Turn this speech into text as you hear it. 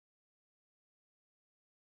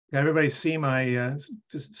Can everybody see my,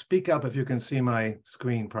 just speak up if you can see my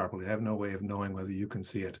screen properly. I have no way of knowing whether you can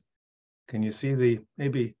see it. Can you see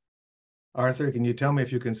maybe, Arthur, can you tell me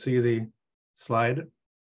if you can see the slide?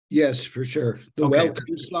 Yes, for sure. The Okay.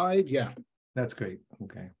 welcome slide, yeah. That's great,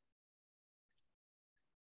 okay.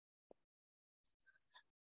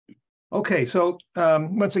 Okay, so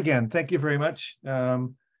once again, thank you very much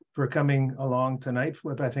for coming along tonight,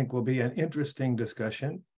 what I think will be an interesting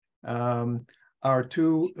discussion. The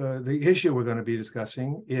issue we're going to be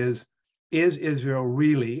discussing is Israel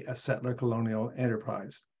really a settler colonial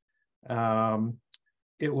enterprise?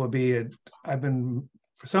 It will be,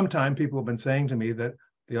 for some time, people have been saying to me that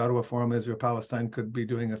the Ottawa Forum Israel-Palestine could be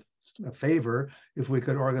doing a favor if we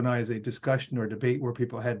could organize a discussion or debate where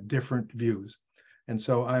people had different views. And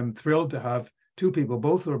so I'm thrilled to have two people,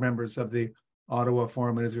 both who are members of the Ottawa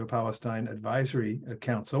Forum and Israel-Palestine Advisory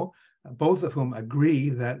Council, both of whom agree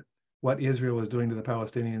that what Israel is doing to the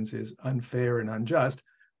Palestinians is unfair and unjust,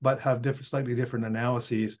 but have slightly different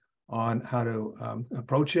analyses on how to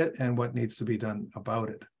approach it and what needs to be done about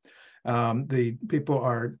it. The people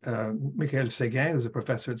are Seguin, who's a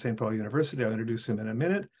professor at St. Paul University. I'll introduce him in a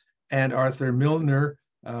minute, and Arthur Milner,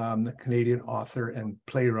 the Canadian author and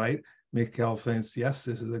playwright. Michael thinks, yes,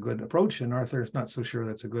 this is a good approach, and Arthur is not so sure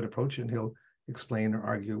that's a good approach, and he'll explain or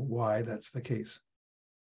argue why that's the case.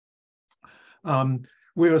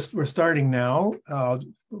 We're starting now,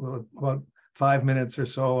 about 5 minutes or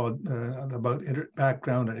so about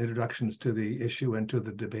background and introductions to the issue and to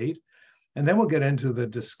the debate. And then we'll get into the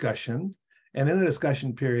discussion. And in the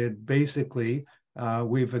discussion period, basically,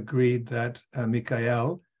 we've agreed that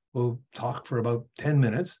Michael will talk for about 10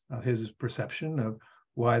 minutes of his perception of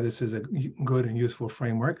why this is a good and useful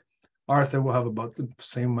framework. Arthur will have about the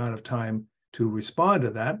same amount of time to respond to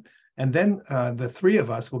that. And then the three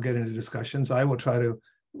of us will get into discussions. I will try to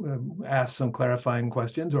ask some clarifying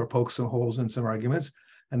questions or poke some holes in some arguments.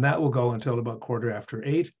 And that will go until about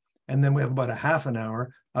 8:15. And then we have about a half an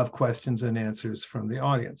hour of questions and answers from the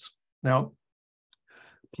audience. Now,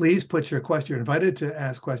 please put your question. You're invited to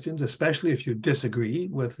ask questions, especially if you disagree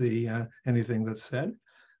with anything that's said.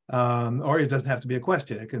 Or it doesn't have to be a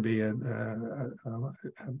question. It can be a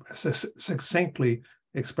succinctly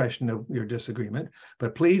expression of your disagreement.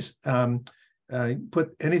 But please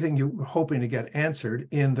put anything you're hoping to get answered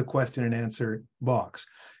in the question and answer box.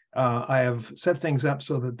 I have set things up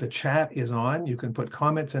so that the chat is on. You can put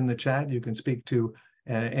comments in the chat. You can speak to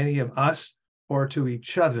any of us or to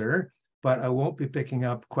each other, but I won't be picking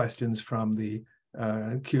up questions from the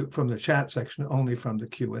chat section, only from the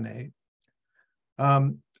Q&A.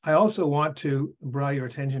 I also want to draw your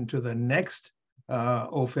attention to the next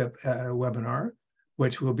OFIP webinar,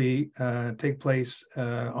 which will take place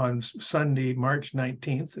on Sunday, March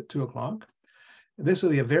 19th at 2 o'clock. This will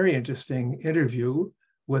be a very interesting interview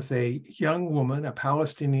with a young woman, a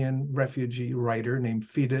Palestinian refugee writer named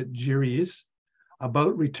Fida Jiris,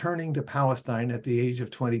 about returning to Palestine at the age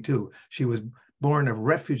of 22. She was born of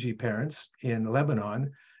refugee parents in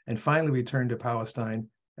Lebanon and finally returned to Palestine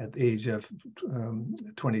at the age of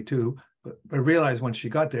 22, but realized when she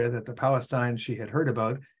got there that the Palestine she had heard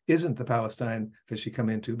about isn't the Palestine that she come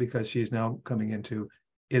into, because she's now coming into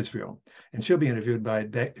Israel. And she'll be interviewed by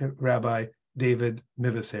Rabbi David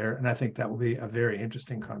Mivaser, and I think that will be a very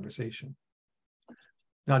interesting conversation.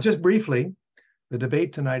 Now, just briefly, the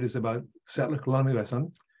debate tonight is about settler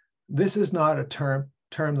colonialism. This is not a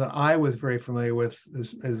term that I was very familiar with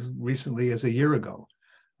as recently as a year ago.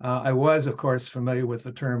 I was, of course, familiar with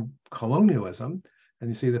the term colonialism, and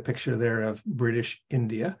you see the picture there of British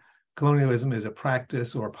India. Colonialism is a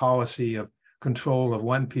practice or policy of control of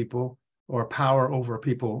one people or power over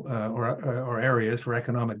people or areas for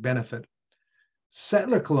economic benefit.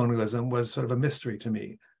 Settler colonialism was sort of a mystery to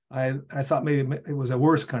me. I thought maybe it was a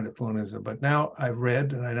worse kind of colonialism, but now I've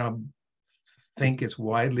read and I now think it's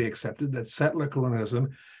widely accepted that settler colonialism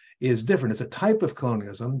is different. It's a type of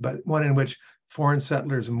colonialism, but one in which foreign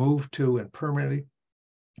settlers move to and permanently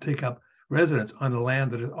take up residence on the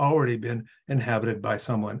land that has already been inhabited by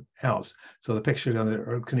someone else. So the picture on there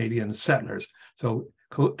are Canadian settlers. So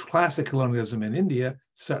classic colonialism in India,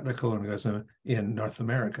 settler colonialism in North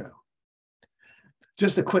America.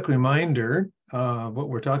 Just a quick reminder, what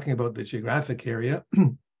we're talking about, the geographic area.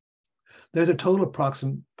 There's a total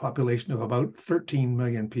approximate population of about 13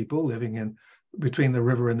 million people living in between the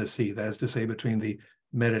river and the sea. That is to say, between the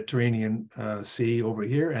Mediterranean Sea over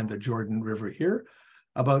here and the Jordan River here.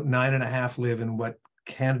 About 9.5 live in what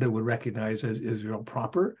Canada would recognize as Israel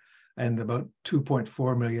proper, and about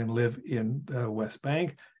 2.4 million live in the West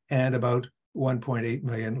Bank, and about 1.8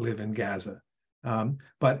 million live in Gaza.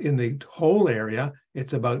 But in the whole area,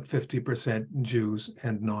 it's about 50% Jews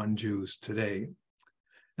and non-Jews today.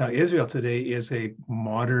 Now, Israel today is a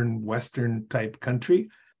modern Western type country.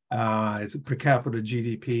 Its per capita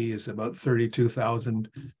GDP is about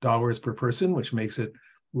 $32,000 per person, which makes it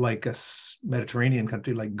like a Mediterranean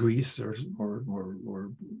country like Greece or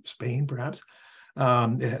Spain, perhaps.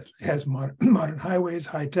 It has modern highways,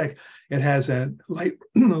 high tech. It has a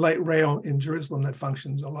light rail in Jerusalem that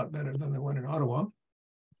functions a lot better than the one in Ottawa.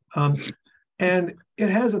 And it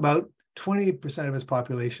has about 20% of its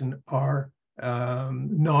population are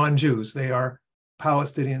non-Jews. They are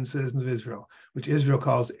Palestinian citizens of Israel, which Israel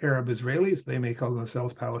calls Arab Israelis. They may call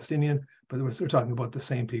themselves Palestinian, but we're talking about the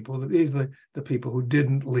same people. These are the people who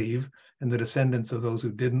didn't leave and the descendants of those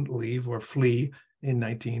who didn't leave or flee in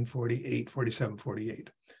 1948, 47,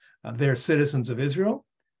 48. They're citizens of Israel.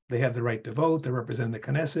 They have the right to vote. They represent the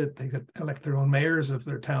Knesset. They elect their own mayors of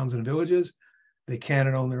their towns and villages. They can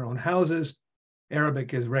and own their own houses.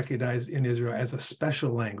 Arabic is recognized in Israel as a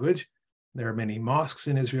special language. There are many mosques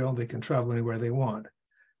in Israel. They can travel anywhere they want.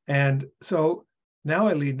 And so now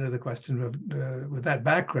I lead into the question of, with that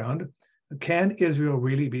background, can Israel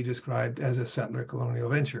really be described as a settler colonial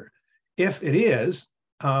venture? If it is,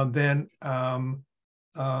 then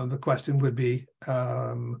the question would be,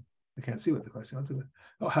 I can't see what the question is.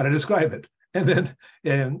 Oh, how to describe it. And then,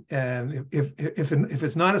 and if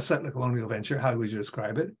it's not a settler colonial venture, how would you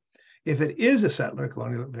describe it? If it is a settler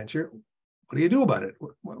colonial venture, what do you do about it?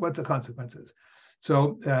 What the consequences?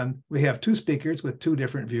 So we have two speakers with two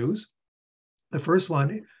different views. The first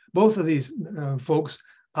one, both of these folks,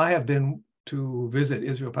 I have been to visit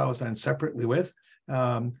Israel-Palestine separately with.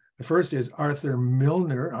 The first is Arthur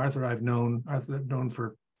Milner. Arthur I've known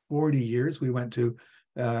for 40 years. We went to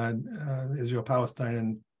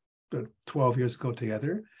Israel-Palestine 12 years ago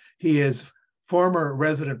together. He is former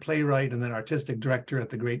resident playwright and then artistic director at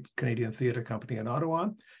the Great Canadian Theatre Company in Ottawa.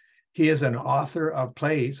 He is an author of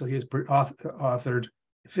plays, so he has authored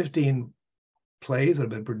 15 plays that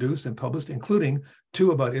have been produced and published, including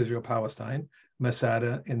 2 about Israel-Palestine,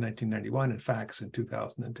 Masada in 1991 and Facts in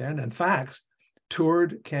 2010. And Facts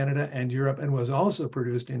toured Canada and Europe and was also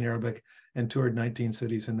produced in Arabic and toured 19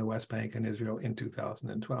 cities in the West Bank and Israel in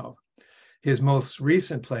 2012. His most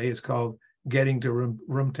recent play is called Getting to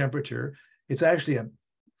Room Temperature. It's actually a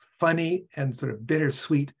funny and sort of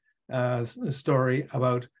bittersweet story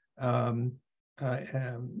about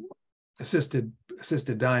assisted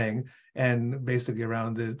dying, and basically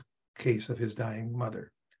around the case of his dying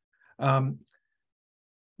mother.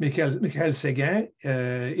 Michael Seguin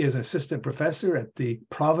is assistant professor at the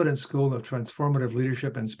Providence School of Transformative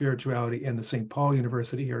Leadership and Spirituality in the St. Paul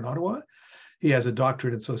University here in Ottawa. He has a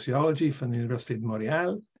doctorate in sociology from the University of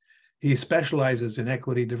Montreal. He specializes in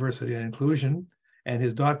equity, diversity, and inclusion, and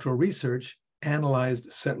his doctoral research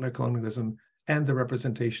analyzed settler colonialism and the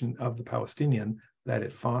representation of the Palestinian that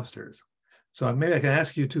it fosters. So maybe I can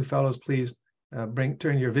ask you two fellows, please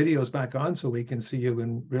turn your videos back on so we can see you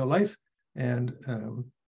in real life. And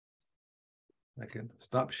I can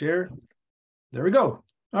stop share. There we go.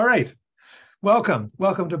 All right. Welcome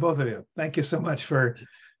to both of you. Thank you so much for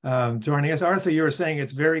joining us. Arthur, you were saying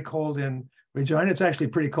it's very cold in Regina. It's actually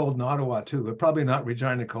pretty cold in Ottawa too, but probably not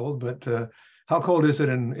Regina cold, but how cold is it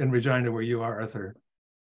in Regina where you are, Arthur?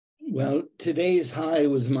 Well, today's high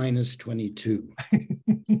was minus 22.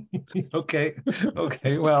 Okay.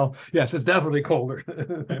 Well, yes, it's definitely colder.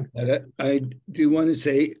 But I do want to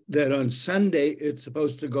say that on Sunday, it's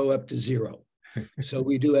supposed to go up to 0. So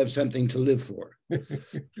we do have something to live for.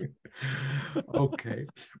 Okay.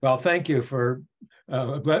 Well, thank you for,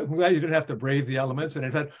 I'm glad you didn't have to brave the elements. And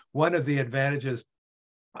in fact, one of the advantages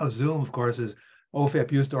of Zoom, of course, is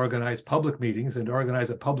OFIP used to organize public meetings, and to organize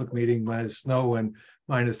a public meeting when it's snow and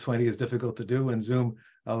minus 20 is difficult to do. And Zoom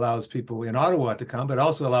allows people in Ottawa to come, but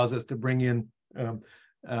also allows us to bring in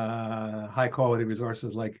high quality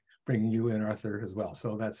resources like bringing you in, Arthur, as well.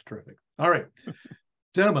 So that's terrific. All right,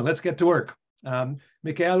 gentlemen, let's get to work.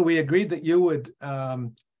 Michael, we agreed that you would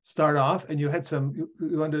start off, and you had you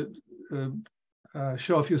wanted to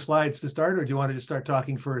show a few slides to start, or do you want to just start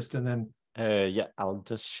talking first and then? Yeah, I'll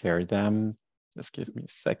just share them. Just give me a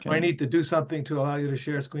second. Do I need to do something to allow you to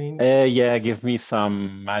share screen? Yeah, give me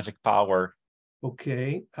some magic power.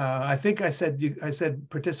 Okay. I think I said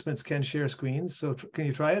participants can share screens. So can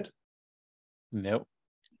you try it? No,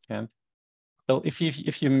 can't. Well, if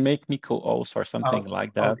you make me co-host or something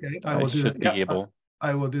like that, okay, I should be able.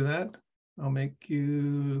 I will do that. I'll make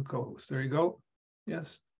you co-host. There you go.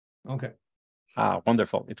 Yes. Okay. Ah,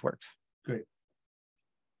 wonderful. It works. Great.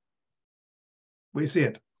 We see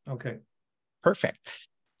it. Okay. Perfect.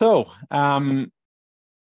 So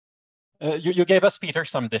You gave us, Peter,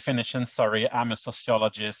 some definitions. Sorry, I'm a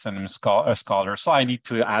sociologist and I'm a scholar, so I need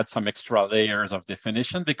to add some extra layers of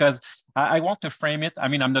definition because I want to frame it. I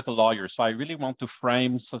mean, I'm not a lawyer, so I really want to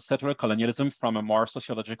frame settler colonialism from a more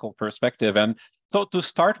sociological perspective. And so to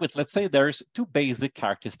start with, let's say there's two basic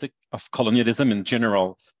characteristics of colonialism in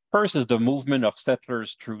general. First is the movement of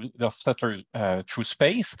settlers through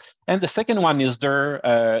space, and the second one is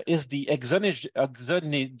the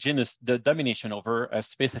exogenous, the domination over a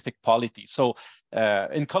specific polity. So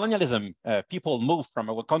in colonialism, people move from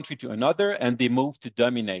a country to another, and they move to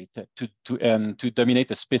dominate to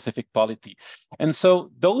dominate a specific polity. And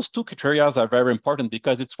so those two criteria are very important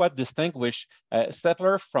because it's what distinguish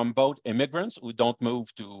settlers from both immigrants who don't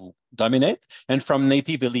move to dominate and from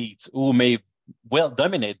native elites who may will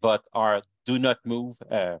dominate, but do not move,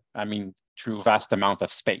 through vast amount of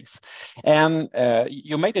space. And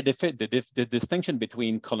you made the distinction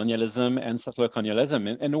between colonialism and settler colonialism.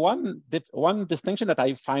 And one distinction that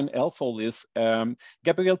I find helpful is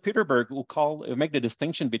Gabriel Peterberg, who make the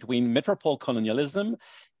distinction between metropole colonialism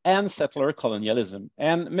and settler colonialism.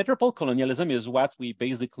 And metropole colonialism is what we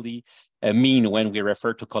basically mean when we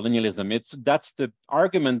refer to colonialism. That's the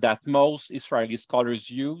argument that most Israeli scholars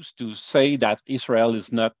use to say that Israel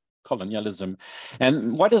is not colonialism.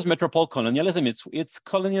 And what is metropole colonialism? It's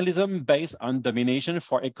colonialism based on domination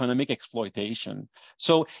for economic exploitation.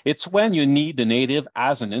 So it's when you need the native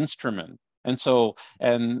as an instrument. And so,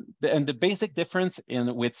 and the basic difference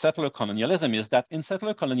with settler colonialism is that in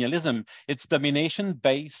settler colonialism, it's domination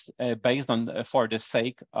based on for the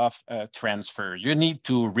sake of transfer. You need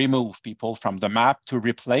to remove people from the map to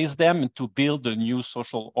replace them and to build a new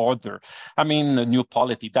social order. I mean, a new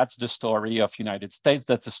polity. That's the story of United States.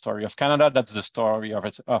 That's the story of Canada. That's the story of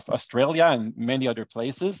Australia and many other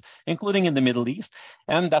places, including in the Middle East.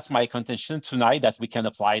 And that's my contention tonight, that we can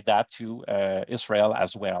apply that to Israel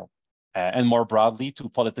as well. And more broadly to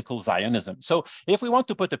political Zionism. So if we want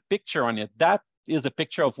to put a picture on it, that is a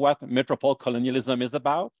picture of what metropole colonialism is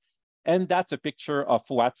about. And that's a picture of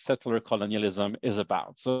what settler colonialism is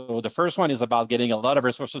about. So the first one is about getting a lot of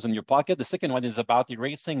resources in your pocket. The second one is about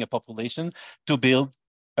erasing a population to build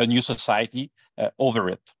a new society over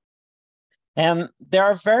it. And there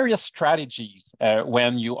are various strategies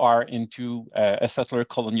when you are into a settler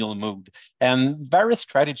colonial mood, and various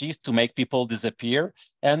strategies to make people disappear.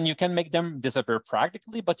 And you can make them disappear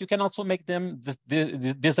practically, but you can also make them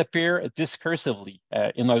disappear discursively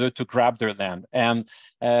in order to grab their land. And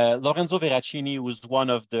Lorenzo Veracini was one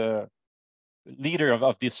of the leader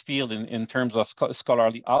of this field in terms of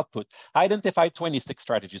scholarly output, identified 26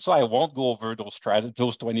 strategies. So I won't go over those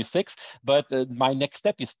 26, but my next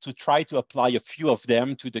step is to try to apply a few of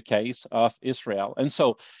them to the case of Israel. And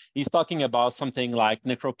so he's talking about something like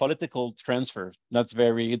necropolitical transfer. That's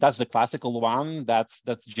the classical one. That's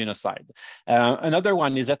genocide. Another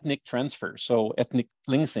one is ethnic transfer. So ethnic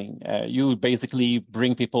cleansing. You basically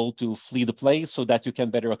bring people to flee the place so that you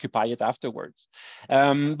can better occupy it afterwards.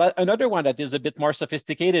 But another one that is a bit more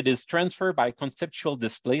sophisticated is transfer by conceptual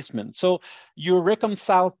displacement. So you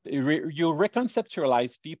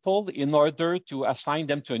reconceptualize people in order to assign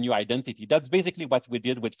them to a new identity. That's basically what we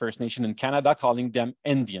did with First Nation in Canada, calling them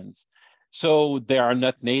Indians. So they are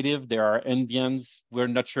not native, they are Indians. We're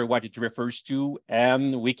not sure what it refers to,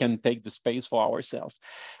 and we can take the space for ourselves.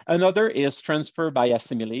 Another is transfer by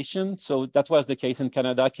assimilation. So that was the case in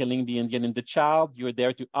Canada, killing the Indian and the child. You're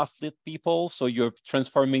there to uplift people, so you're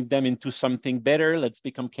transforming them into something better. Let's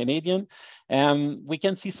become Canadian. And we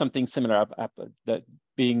can see something similar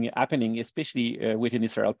happening, especially within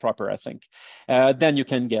Israel proper, I think. Then you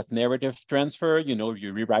can get narrative transfer.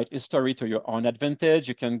 You rewrite history to your own advantage.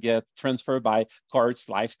 You can get transfer by coerced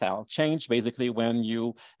lifestyle change, basically when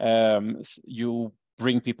you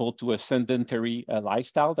bring people to a sedentary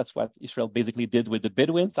lifestyle. That's what Israel basically did with the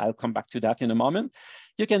Bedouins. I'll come back to that in a moment.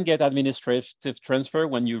 You can get administrative transfer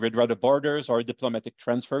when you redraw the borders, or diplomatic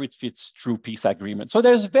transfer. It fits through peace agreement. So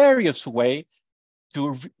there's various ways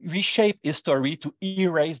to reshape history, to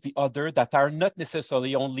erase the other, that are not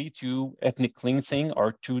necessarily only to ethnic cleansing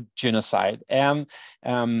or to genocide. And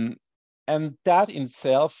that in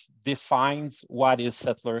itself defines what is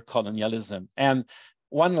settler colonialism. And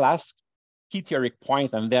one last key theoretic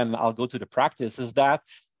point, and then I'll go to the practice, is that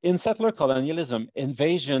in settler colonialism,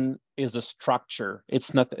 invasion is a structure.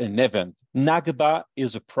 It's not an event. Nakba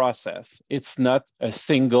is a process. It's not a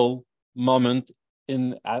single moment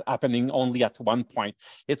happening only at one point.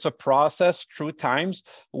 It's a process through times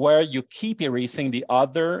where you keep erasing the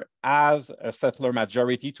other as a settler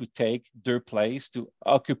majority to take their place, to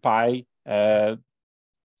occupy the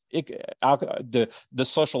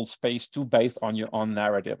social space too, based on your own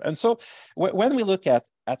narrative. And so when we look at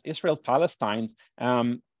at Israel-Palestine,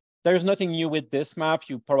 there's nothing new with this map.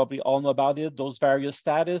 You probably all know about it, those various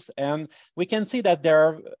status. And we can see that there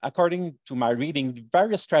are, according to my reading,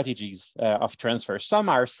 various strategies of transfer. Some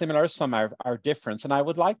are similar, some are different. And I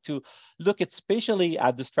would like to look especially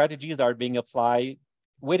at the strategies that are being applied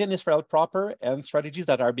within Israel proper and strategies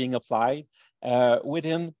that are being applied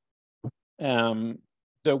within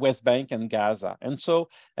the West Bank and Gaza. And so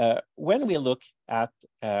when we look at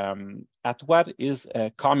what is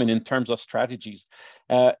common in terms of strategies,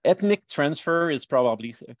 ethnic transfer is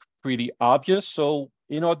probably pretty obvious. So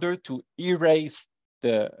in order to erase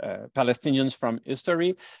the Palestinians from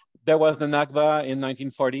history, there was the Nakba in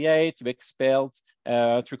 1948. We expelled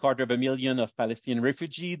 750,000 of Palestinian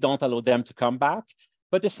refugees, don't allow them to come back.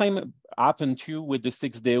 But the same happened too with the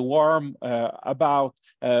Six-Day War. About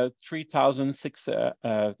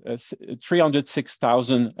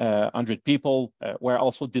 306,100 people were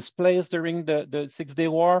also displaced during the Six-Day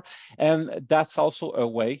War. And that's also a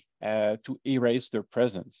way to erase their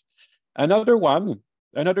presence. Another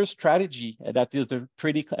strategy that is a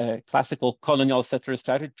pretty classical colonial settler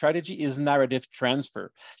strategy is narrative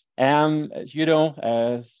transfer. And,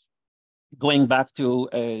 going back to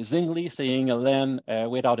Zwingli saying a land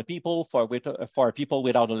without a people for a people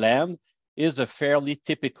without a land is a fairly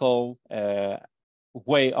typical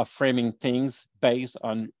way of framing things based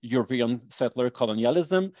on European settler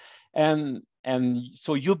colonialism. And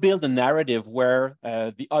so you build a narrative where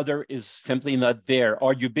the other is simply not there,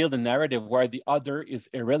 or you build a narrative where the other is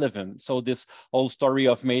irrelevant. So this whole story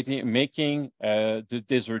of making the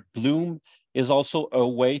desert bloom is also a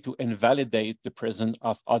way to invalidate the presence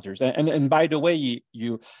of others. And by the way,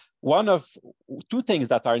 one of two things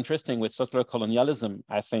that are interesting with settler colonialism,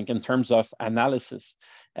 I think, in terms of analysis,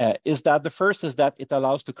 is that the first is that it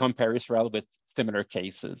allows to compare Israel with similar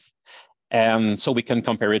cases. And so we can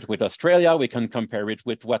compare it with Australia, we can compare it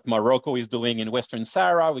with what Morocco is doing in Western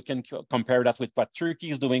Sahara, we can compare that with what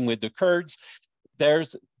Turkey is doing with the Kurds.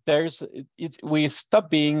 We stop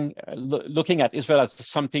being looking at Israel as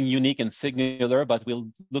something unique and singular, but we'll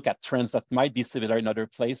look at trends that might be similar in other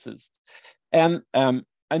places. And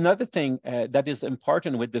another thing that is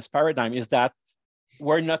important with this paradigm is that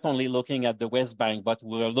we're not only looking at the West Bank, but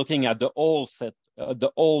we're looking at the old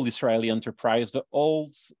Israeli enterprise, the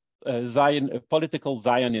old political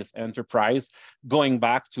Zionist enterprise, going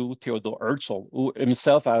back to Theodor Herzl, who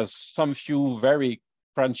himself has some few very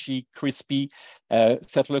crunchy, crispy,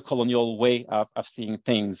 settler colonial way of seeing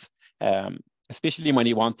things, especially when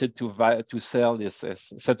he wanted to sell this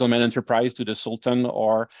settlement enterprise to the Sultan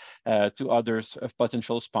or to other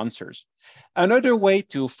potential sponsors. Another way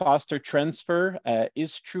to foster transfer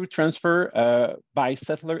is through transfer by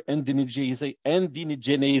settler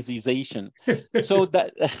indigenization. So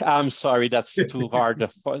that, I'm sorry, that's too hard.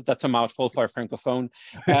 That's a mouthful for a Francophone.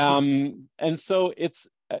 And so it's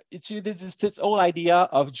this whole idea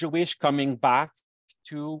of Jewish coming back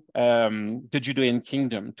to the Judean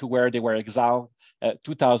kingdom, to where they were exiled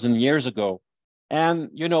 2,000 years ago. And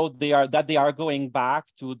they are going back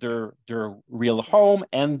to their real home,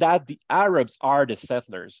 and that the Arabs are the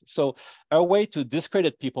settlers. So a way to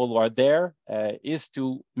discredit people who are there is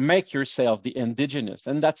to make yourself the indigenous.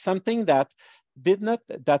 And that's something that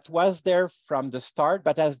was there from the start,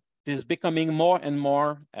 but is becoming more and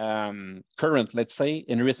more current, let's say,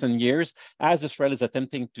 in recent years, as Israel is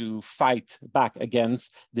attempting to fight back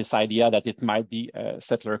against this idea that it might be a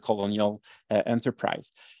settler colonial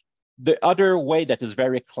enterprise. The other way that is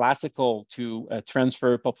very classical to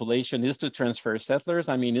transfer population is to transfer settlers.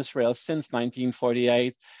 I mean, Israel since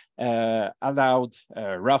 1948 allowed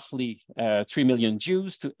roughly 3 million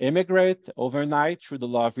Jews to immigrate overnight through the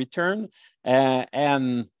law of return,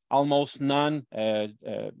 and almost none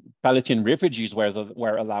Palestinian refugees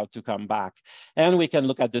were allowed to come back. And we can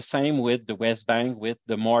look at the same with the West Bank, with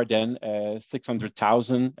the more than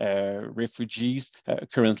 600,000 refugees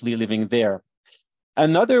currently living there.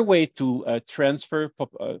 Another way to transfer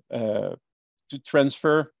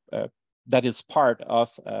that is part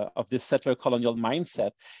of this settler colonial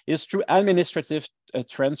mindset is through administrative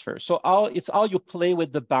transfer. So it's how you play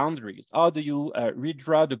with the boundaries. How do you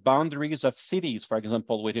redraw the boundaries of cities, for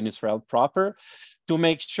example, within Israel proper, to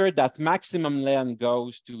make sure that maximum land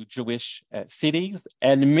goes to Jewish cities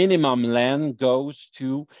and minimum land goes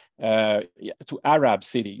to Arab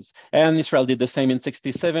cities. And Israel did the same in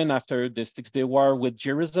 1967 after the Six-Day War with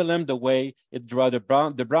Jerusalem, the way it drew the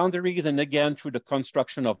boundaries, and again through the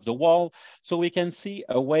construction of the wall. So we can see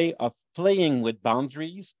a way of playing with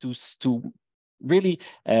boundaries to really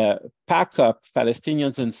pack up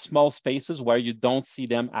Palestinians in small spaces where you don't see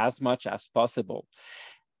them as much as possible.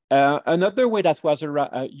 Another way that was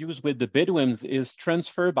used with the Bedouins is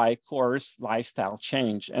transfer by coerced lifestyle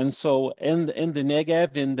change. And so in the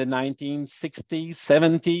Negev in the 1960s,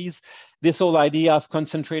 70s, this whole idea of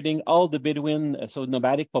concentrating all the Bedouin, so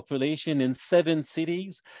nomadic population in 7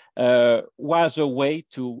 cities was a way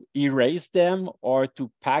to erase them or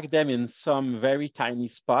to pack them in some very tiny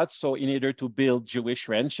spots. So in order to build Jewish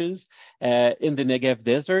ranches in the Negev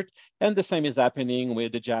desert. And the same is happening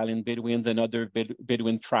with the Jalan Bedouins and other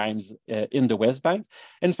Bedouin tribes in the West Bank.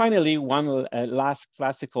 And finally, one last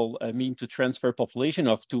classical mean to transfer population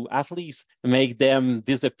of to at least make them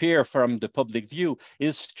disappear from the public view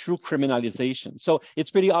is through criminalization. So it's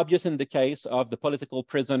pretty obvious in the case of the political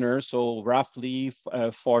prisoners, so roughly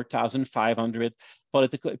 4,500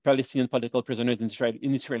 Palestinian political prisoners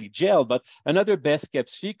in Israeli jail. But another best kept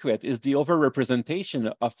secret is the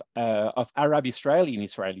overrepresentation of Arab Israeli in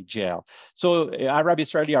Israeli jail. So Arab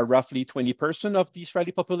Israeli are roughly 20% of the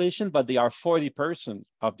Israeli population, but they are 40%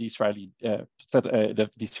 of the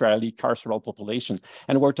Israeli carceral population.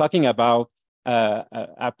 And we're talking about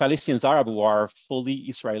Palestinians Arab who are fully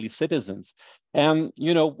Israeli citizens. And,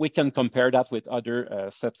 you know, we can compare that with other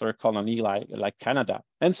settler colonies like Canada.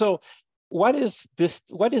 And so what is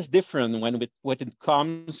different when it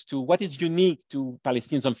comes to what is unique to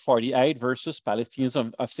Palestinians of 48 versus Palestinians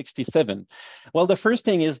of 67? Well, the first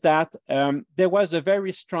thing is that there was a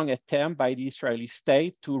very strong attempt by the Israeli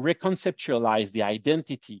state to reconceptualize the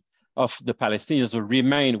identity of the Palestinians who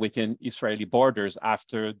remained within Israeli borders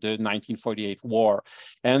after the 1948 war.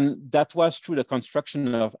 And that was through the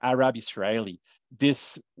construction of Arab Israeli,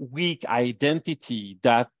 this weak identity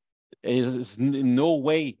that is in no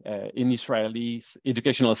way in Israeli's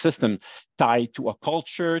educational system tied to a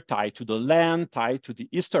culture, tied to the land, tied to the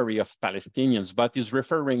history of Palestinians, but is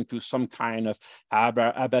referring to some kind of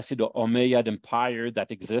Abbasid or Umayyad empire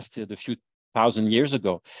that existed a few thousand years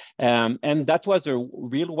ago. And that was a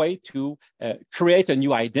real way to create a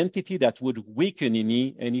new identity that would weaken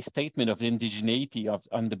any statement of indigeneity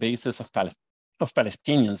on the basis of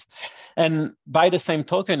Palestinians. And by the same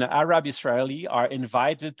token, Arab Israeli are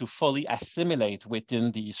invited to fully assimilate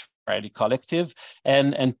within the Israeli collective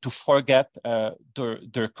and to forget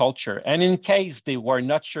their culture. And in case they were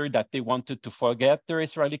not sure that they wanted to forget their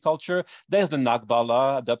Israeli culture, there's the Nakba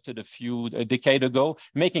law adopted a decade ago,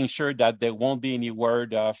 making sure that there won't be any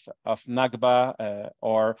word of Nakba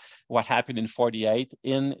or what happened in 48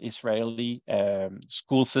 in Israeli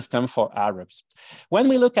school system for Arabs. When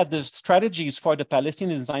we look at the strategies for the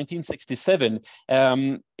Palestinians in 1967,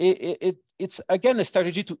 it's again a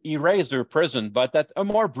strategy to erase their present, but that a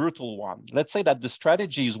more brutal one. Let's say that the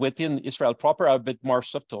strategies within Israel proper are a bit more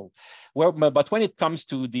subtle. But when it comes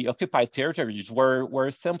to the occupied territories, we're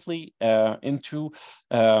simply into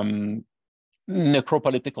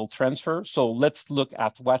necropolitical transfer. So let's look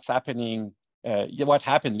at what's happening. What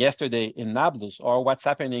happened yesterday in Nablus, or what's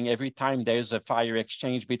happening every time there's a fire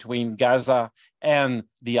exchange between Gaza and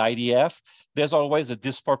the IDF. There's always a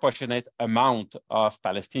disproportionate amount of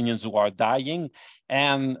Palestinians who are dying.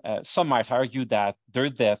 And some might argue that their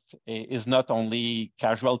death is not only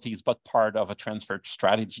casualties, but part of a transfer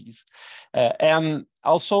strategies. And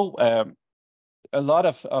also a lot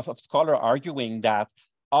of scholars arguing that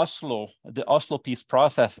the Oslo peace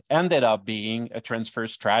process ended up being a transfer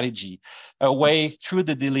strategy, a way through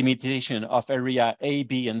the delimitation of area A,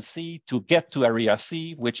 B, and C to get to area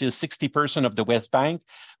C, which is 60% of the West Bank,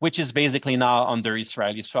 which is basically now under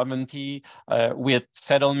Israeli sovereignty, with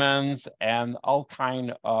settlements and all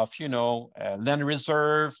kind of, land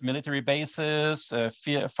reserve, military bases,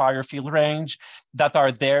 fire field range that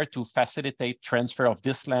are there to facilitate transfer of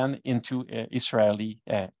this land into Israeli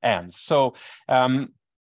hands. So,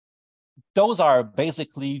 those are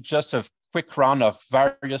basically just a quick run of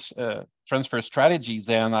various transfer strategies,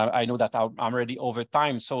 and I know that I'm already over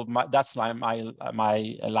time, so that's my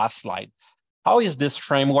last slide. How is this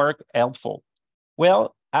framework helpful?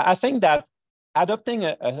 Well, I think that adopting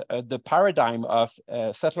the paradigm of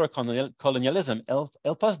settler colonialism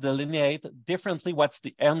help us delineate differently what's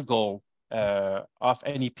the end goal of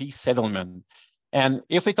any peace settlement. And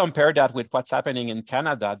if we compare that with what's happening in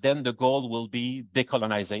Canada, then the goal will be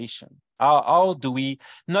decolonization. How do we,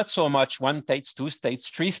 not so much 1 state, 2 states,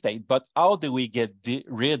 3 states, but how do we get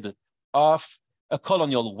rid of a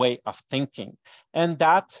colonial way of thinking? And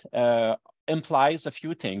that implies a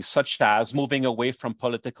few things, such as moving away from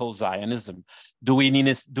political Zionism. Do we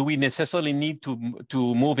necessarily need to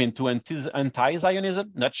move into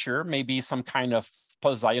anti-Zionism? Not sure. Maybe some kind of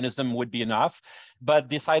post-Zionism would be enough. But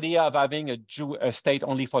this idea of having a state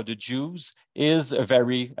only for the Jews is a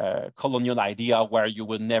very colonial idea where you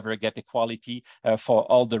will never get equality for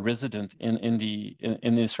all the residents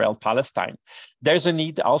in Israel-Palestine. There's a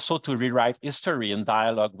need also to rewrite history in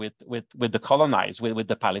dialogue with the colonized, with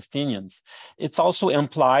the Palestinians. It also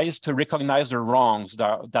implies to recognize the wrongs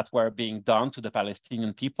that were being done to the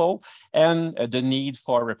Palestinian people and the need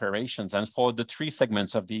for reparations, and for the three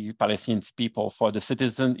segments of the Palestinian people, for the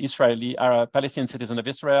Palestinian citizen of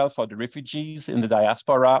Israel, for the refugees in the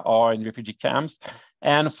diaspora or in refugee camps,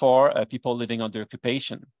 and for people living under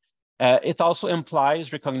occupation. It also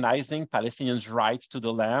implies recognizing Palestinians' rights to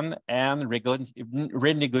the land and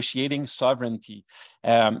renegotiating sovereignty.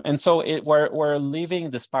 And so we're leaving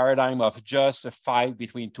this paradigm of just a fight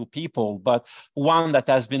between two people, but one that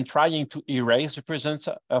has been trying to erase the presence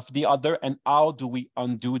of the other, and how do we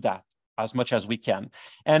undo that as much as we can?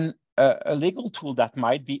 And a legal tool that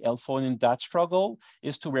might be helpful in that struggle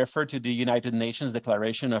is to refer to the United Nations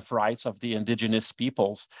Declaration of Rights of the Indigenous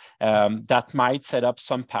Peoples. That might set up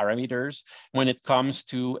some parameters when it comes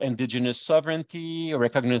to indigenous sovereignty,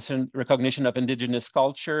 recognition of indigenous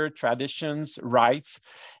culture, traditions, rights,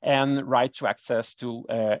 and right to access to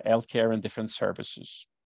healthcare and different services.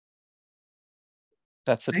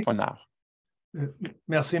 That's it for now.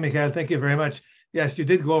 Merci, Michael. Thank you very much. Yes, you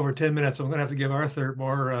did go over 10 minutes. So I'm going to have to give Arthur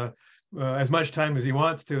more, as much time as he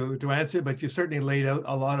wants to answer, but you certainly laid out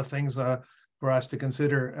a lot of things for us to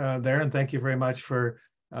consider there. And thank you very much for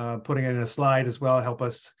putting it in a slide as well, help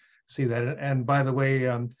us see that. And by the way,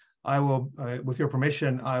 I will, with your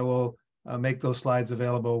permission, I will make those slides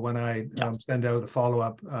available when I send out a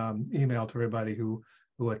follow-up email to everybody who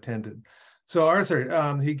attended. So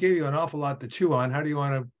Arthur, he gave you an awful lot to chew on. How do you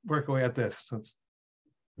want to work away at this?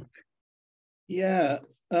 Yeah.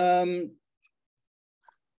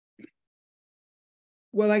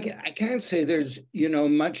 Well, I can't say there's,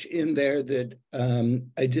 much in there that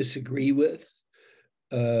I disagree with.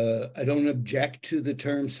 I don't object to the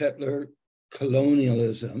term settler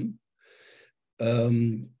colonialism.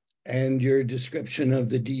 And your description of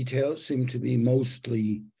the details seem to be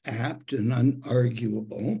mostly apt and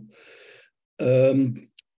unarguable.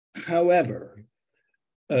 However,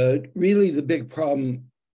 really the big problem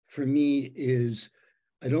for me is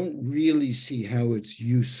I don't really see how it's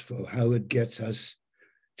useful, how it gets us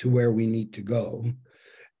to where we need to go.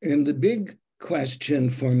 And the big question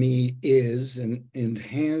for me is, and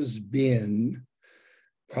has been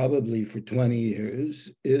probably for 20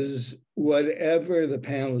 years, is whatever the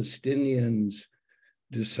Palestinians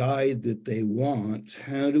decide that they want,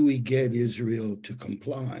 how do we get Israel to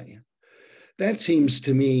comply? That seems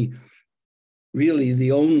to me really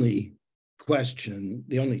the only question,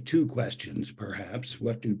 the only two questions perhaps.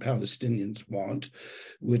 What do Palestinians want,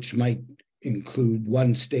 which might include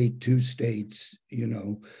one state, two states,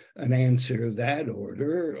 an answer of that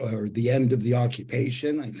order, or the end of the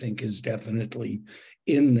occupation, I think is definitely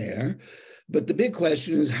in there. But the big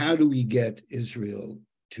question is, how do we get Israel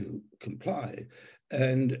to comply?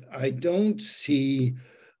 And I don't see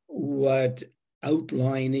what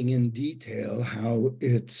outlining in detail how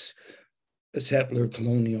it's a settler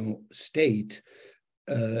colonial state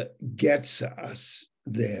gets us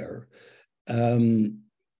there.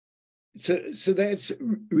 So that's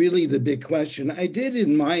really the big question. I did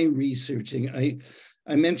in my researching,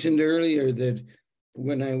 I mentioned earlier that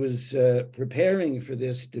when I was preparing for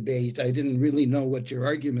this debate, I didn't really know what your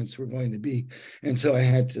arguments were going to be. And so I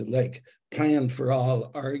had to plan for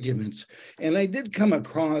all arguments. And I did come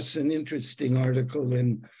across an interesting article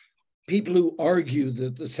in people who argue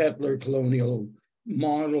that the settler colonial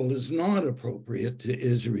model is not appropriate to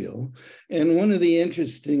Israel. And one of the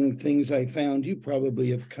interesting things I found, you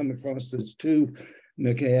probably have come across this too,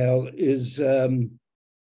 Michael, is an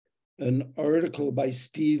article by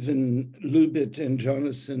Stephen Lubit and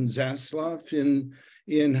Jonathan Zasloff in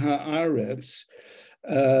Haaretz,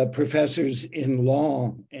 professors in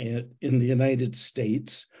law in the United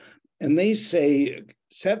States. And they say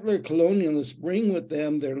settler colonialists bring with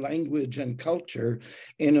them their language and culture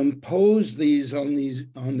and impose these on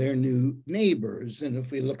their new neighbors. And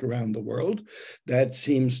if we look around the world, that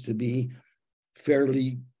seems to be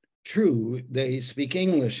fairly true. They speak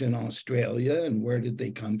English in Australia, and where did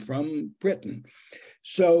they come from? Britain.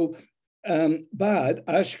 So, but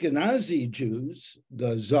Ashkenazi Jews,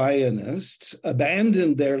 the Zionists,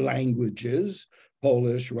 abandoned their languages,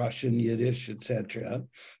 Polish, Russian, Yiddish, etc.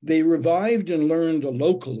 They revived and learned a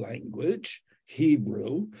local language,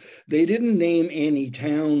 Hebrew. They didn't name any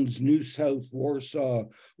towns, New South Warsaw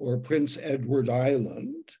or Prince Edward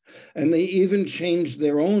Island. And they even changed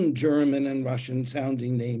their own German and Russian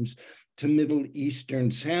sounding names to Middle Eastern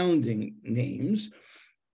sounding names.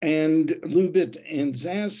 And Lubit and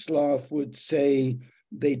Zasloff would say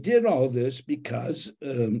they did all this because,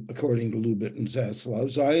 according to Lubit and Zasloff,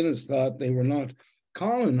 Zionists thought they were not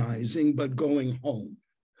colonizing, but going home.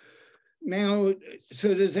 Now,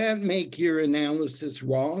 so does that make your analysis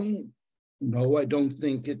wrong? No, I don't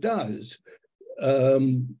think it does.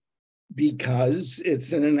 Because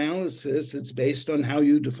it's an analysis, it's based on how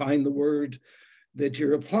you define the word that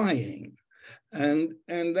you're applying. And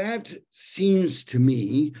that seems to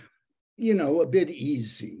me, you know, a bit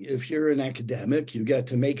easy. If you're an academic, you get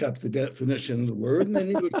to make up the definition of the word, and then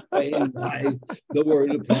you explain why the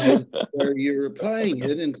word applies where you're applying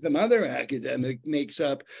it. And some other academic makes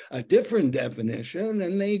up a different definition,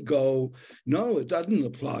 and they go, no, it doesn't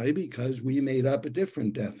apply because we made up a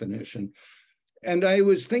different definition. And I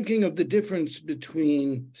was thinking of the difference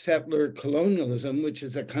between settler colonialism, which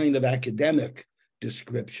is a kind of academic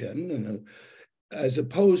description, as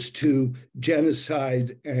opposed to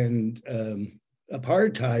genocide and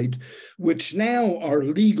apartheid, which now are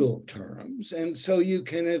legal terms. And so you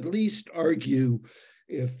can at least argue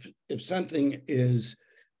if something is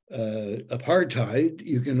apartheid,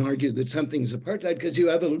 you can argue that something's apartheid because you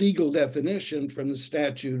have a legal definition from the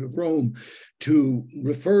Statute of Rome to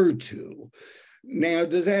refer to. Now,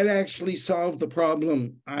 does that actually solve the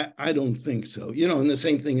problem? I don't think so. You know, and the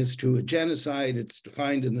same thing is true of genocide. It's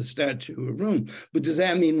defined in the Statute of Rome. But does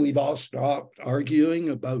that mean we've all stopped arguing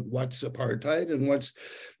about what's apartheid and what's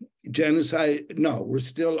genocide? No, we're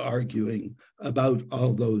still arguing about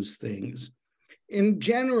all those things. In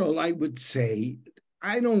general, I would say,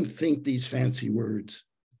 I don't think these fancy words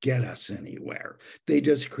get us anywhere. They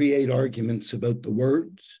just create arguments about the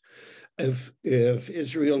words. If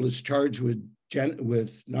Israel is charged with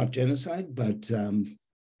not genocide, but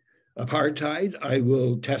apartheid, I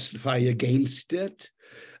will testify against it.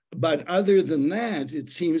 But other than that, it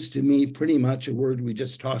seems to me pretty much a word we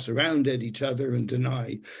just toss around at each other and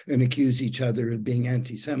deny and accuse each other of being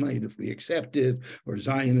anti-Semite if we accept it, or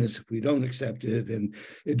Zionist if we don't accept it. And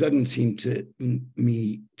it doesn't seem to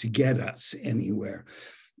me to get us anywhere.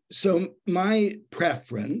 So my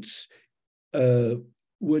preference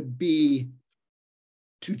would be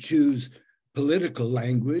to choose political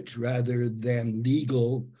language rather than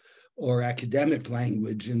legal or academic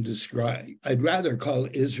language and describe. I'd rather call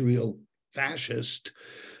Israel fascist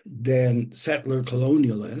than settler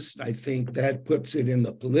colonialist. I think that puts it in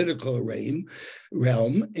the political realm.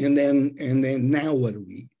 And then now what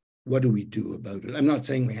do we do about it? I'm not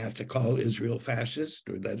saying we have to call Israel fascist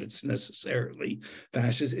or that it's necessarily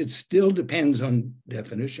fascist. It still depends on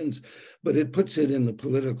definitions, but it puts it in the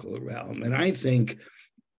political realm. And I think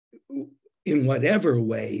in whatever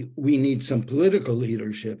way, we need some political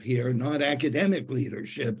leadership here, not academic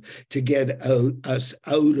leadership, to get us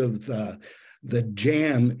out of the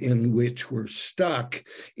jam in which we're stuck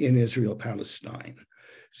in Israel-Palestine.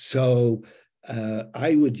 So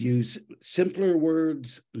I would use simpler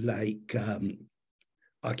words like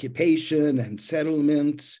occupation and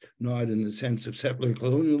settlements, not in the sense of settler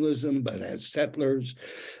colonialism, but as settlers,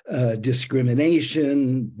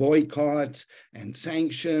 discrimination, boycott, and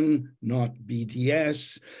sanction, not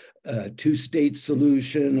BDS, two-state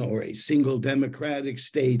solution or a single democratic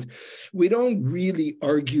state. We don't really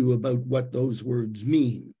argue about what those words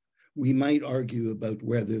mean. We might argue about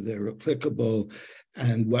whether they're applicable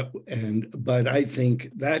but I think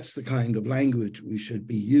that's the kind of language we should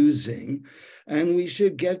be using. And we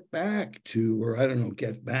should get back to,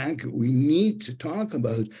 we need to talk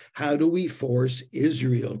about how do we force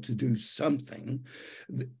Israel to do something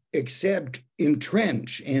except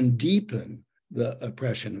entrench and deepen the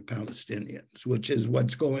oppression of Palestinians, which is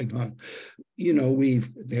what's going on. You know, we call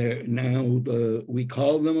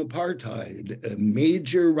them apartheid.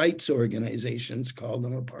 Major rights organizations call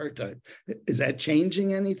them apartheid. Is that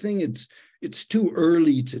changing anything? It's too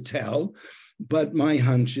early to tell, but my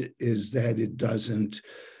hunch is that it doesn't.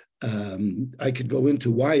 I could go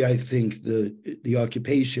into why I think the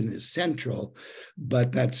occupation is central,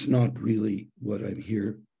 but that's not really what I'm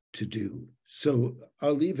here to do. So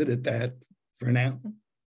I'll leave it at that for now.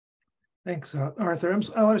 Thanks, Arthur. I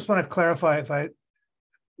just want to clarify if I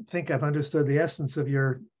think I've understood the essence of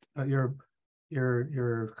your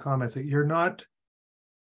comments. That you're not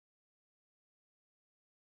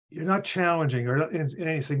challenging or in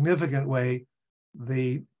any significant way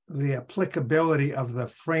the applicability of the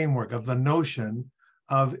framework of the notion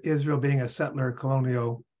of Israel being a settler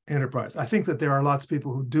colonial enterprise. I think that there are lots of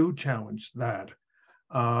people who do challenge that.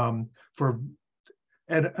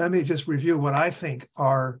 And let me just review what I think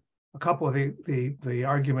are a couple of the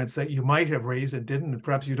arguments that you might have raised and didn't, and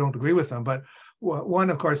perhaps you don't agree with them. But one,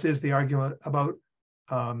 of course, is the argument about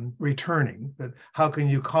returning. That how can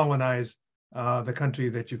you colonize the country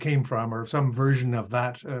that you came from, or some version of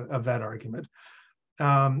that argument.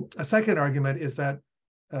 A second argument is that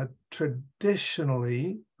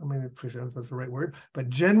traditionally, I mean, I'm pretty sure that's the right word, but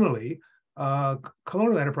generally,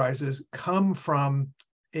 colonial enterprises come from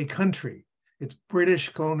a country. It's British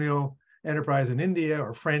colonial enterprise in India,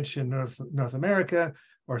 or French in North America,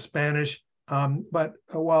 or Spanish. But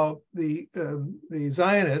while the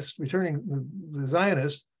Zionists, the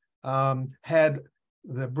Zionists had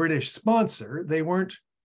the British sponsor, they weren't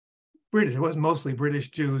British. It wasn't mostly British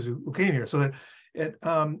Jews who came here. So that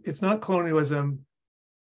it's not colonialism.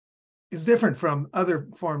 It's different from other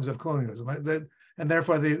forms of colonialism, and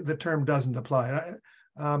therefore the term doesn't apply.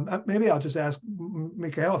 Maybe I'll just ask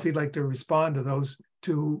Mikhail if he'd like to respond to those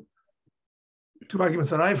two arguments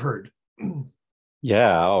that I've heard.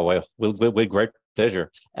 Yeah, oh, well, with great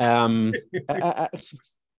pleasure.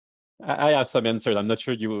 I have some answers. I'm not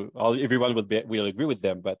sure everyone will agree with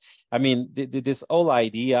them, but I mean, this whole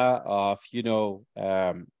idea of,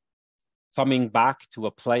 coming back to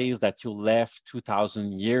a place that you left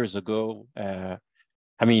 2,000 years ago. I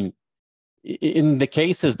mean, in the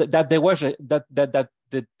cases that there was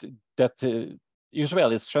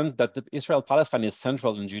Israel-Palestine is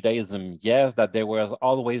central in Judaism, yes. That there was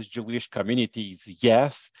always Jewish communities,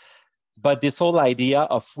 yes. But this whole idea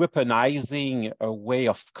of weaponizing a way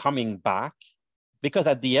of coming back, because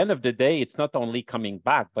at the end of the day, it's not only coming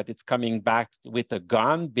back, but it's coming back with a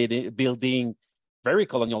gun, building very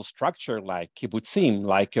colonial structure like kibbutzim,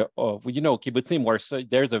 kibbutzim, where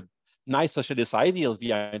there's a nice socialist ideals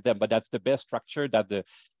behind them, but that's the best structure that the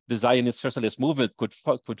Zionist socialist movement could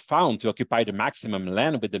found to occupy the maximum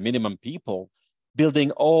land with the minimum people,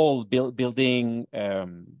 building old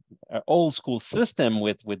school system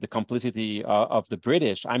with the complicity of the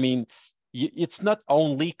British. I mean, it's not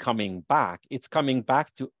only coming back; it's coming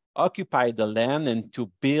back to occupy the land and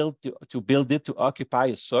to build it to occupy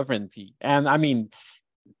a sovereignty. And I mean,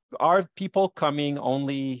 are people coming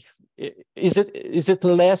only? Is it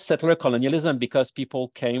less settler colonialism because people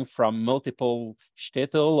came from multiple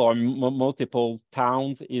shtetl or multiple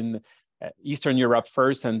towns in Eastern Europe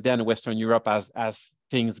first and then Western Europe as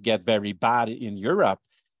things get very bad in Europe?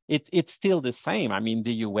 It's still the same. I mean,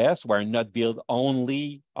 the US were not built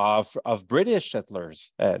only of British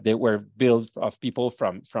settlers. They were built of people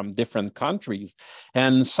from different countries,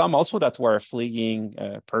 and some also that were fleeing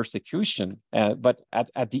persecution. But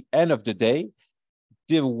at the end of the day,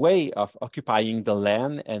 the way of occupying the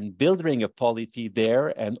land and building a polity there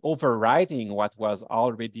and overriding what was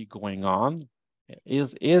already going on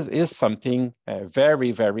is something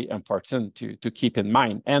very, very important to keep in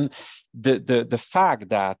mind. And the fact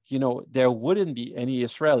that there wouldn't be any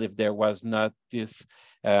Israel if there was not this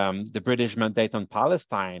the British mandate on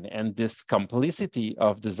Palestine, and this complicity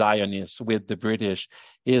of the Zionists with the British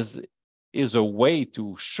is a way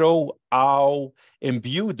to show how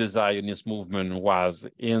imbued the Zionist movement was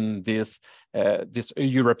in this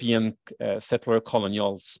European settler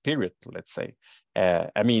colonial spirit, let's say.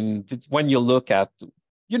 I mean, when you look at,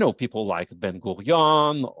 people like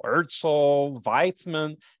Ben-Gurion, Herzl,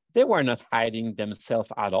 Weizmann, they were not hiding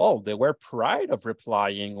themselves at all. They were proud of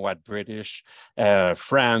replying what British,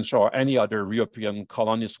 French, or any other European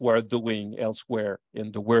colonists were doing elsewhere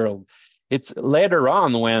in the world. It's later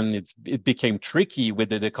on when it became tricky with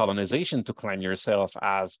the decolonization to claim yourself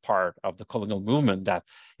as part of the colonial movement that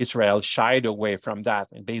Israel shied away from that,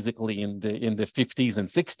 and basically in the 50s and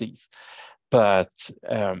 60s. But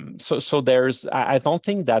so there's, I don't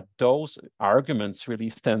think that those arguments really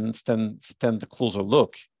stand a closer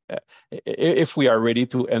look if we are ready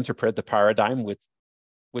to interpret the paradigm with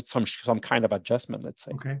some kind of adjustment, let's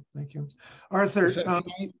say. Okay, thank you, Arthur.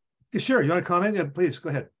 Sure, you want to comment? Yeah, please go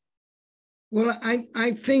ahead. Well,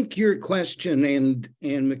 I think your question and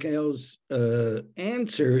Mikhail's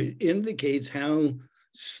answer indicates how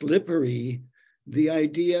slippery the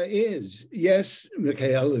idea is. Yes,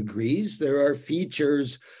 Mikhail agrees. There are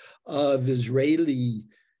features of Israeli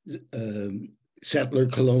settler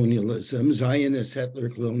colonialism, Zionist settler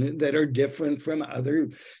colonialism, that are different from other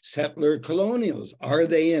settler colonials. Are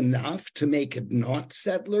they enough to make it not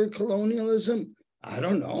settler colonialism? I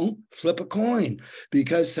don't know, flip a coin,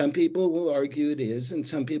 because some people will argue it is and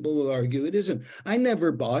some people will argue it isn't. I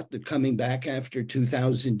never bought that coming back after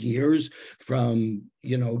 2,000 years from,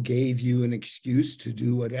 gave you an excuse to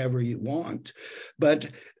do whatever you want. But,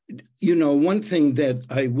 one thing that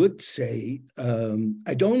I would say,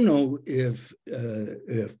 I don't know if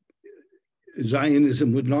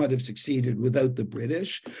Zionism would not have succeeded without the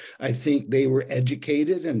British. I think they were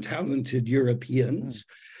educated and talented Europeans.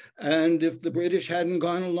 And if the British hadn't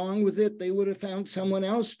gone along with it, they would have found someone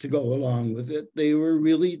else to go along with it. They were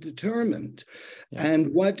really determined. Yeah.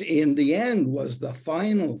 And what in the end was the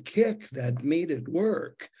final kick that made it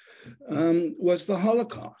work was the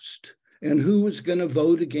Holocaust. And who was going to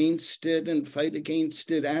vote against it and fight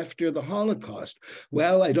against it after the Holocaust?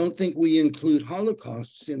 Well, I don't think we include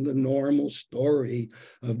Holocausts in the normal story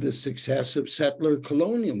of the success of settler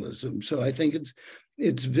colonialism. So I think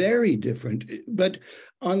it's very different. But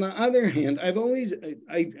on the other hand,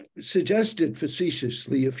 I suggested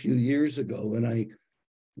facetiously a few years ago, and I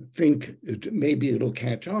think maybe it'll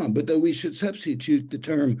catch on, but that we should substitute the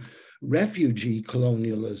term refugee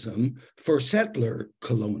colonialism for settler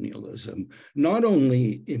colonialism, not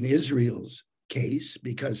only in Israel's case,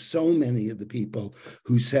 because so many of the people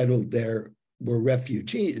who settled there were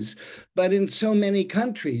refugees, but in so many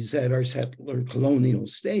countries that are settler colonial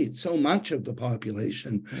states, so much of the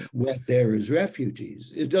population went there as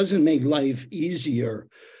refugees. It doesn't make life easier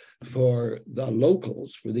for the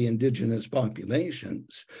locals, for the indigenous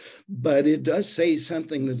populations, but it does say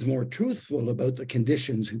something that's more truthful about the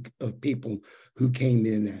conditions of people who came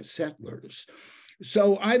in as settlers.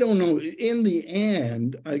 So I don't know, in the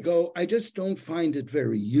end, I just don't find it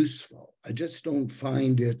very useful. I just don't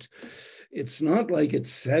find it's not like it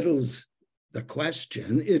settles the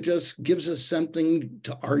question. It just gives us something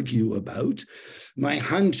to argue about. My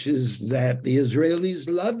hunch is that the Israelis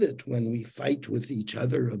love it when we fight with each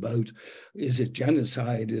other about, is it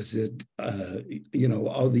genocide? Is it,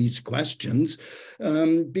 all these questions,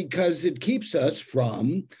 because it keeps us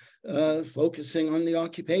from focusing on the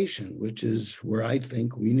occupation, which is where I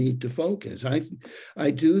think we need to focus.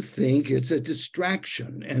 I do think it's a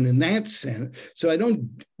distraction. And in that sense, so I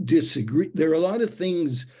don't disagree. There are a lot of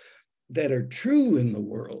things that are true in the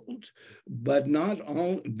world, but not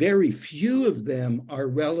all, very few of them are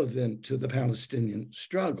relevant to the Palestinian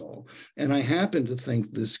struggle. And I happen to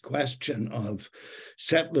think this question of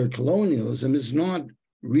settler colonialism is not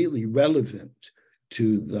really relevant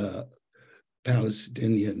to the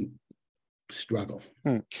Palestinian struggle.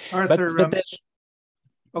 Arthur,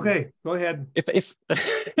 okay, go ahead. If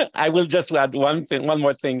I will just add one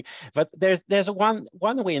more thing, but there's one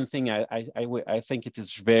main thing I think it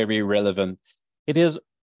is very relevant. It is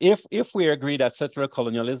if we agree that settler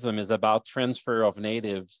colonialism is about transfer of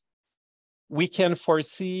natives, we can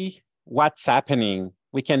foresee what's happening,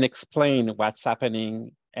 we can explain what's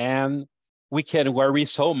happening, and we can worry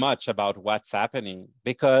so much about what's happening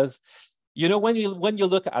because when you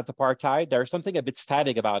look at apartheid, there's something a bit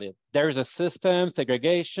static about it. There's a system,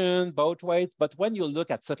 segregation, both ways. But when you look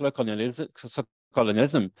at settler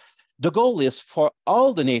colonialism, the goal is for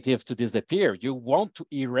all the natives to disappear. You want to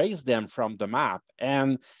erase them from the map.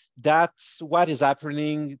 And that's what is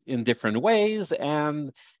happening in different ways.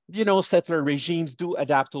 And, settler regimes do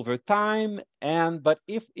adapt over time. But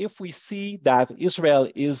if we see that Israel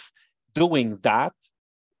is doing that,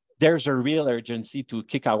 there's a real urgency to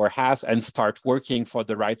kick our ass and start working for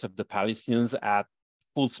the rights of the Palestinians at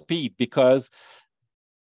full speed because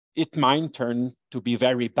it might turn to be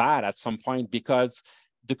very bad at some point because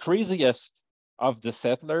the craziest of the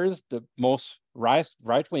settlers, the most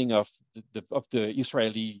right-wing of the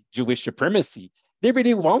Israeli Jewish supremacy, they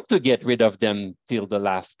really want to get rid of them till the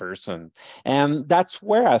last person. And that's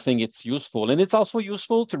where I think it's useful. And it's also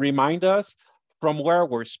useful to remind us from where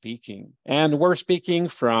we're speaking. And we're speaking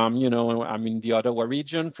from, the Ottawa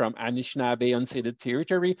region, from Anishinaabe unceded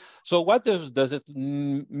territory. So what does it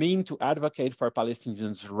mean to advocate for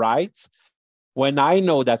Palestinians' rights when I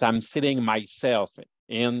know that I'm sitting myself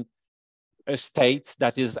in a state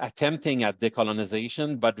that is attempting at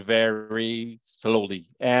decolonization, but very slowly?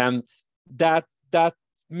 And that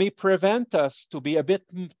may prevent us to be a bit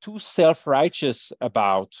too self-righteous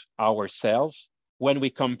about ourselves when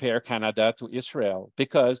we compare Canada to Israel,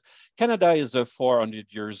 because Canada is a 400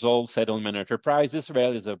 years old settlement enterprise.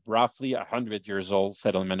 Israel is a roughly 100 years old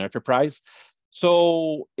settlement enterprise.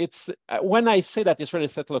 So it's when I say that Israel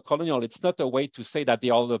is settler colonial, it's not a way to say that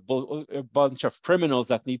they are a bunch of criminals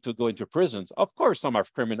that need to go into prisons. Of course, some are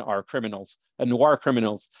criminals and war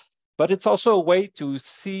criminals, but it's also a way to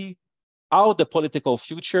see how the political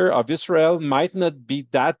future of Israel might not be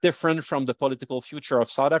that different from the political future of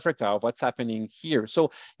South Africa, of what's happening here.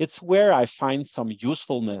 So it's where I find some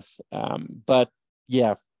usefulness. But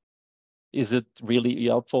yeah, is it really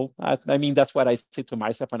helpful? I mean, that's what I say to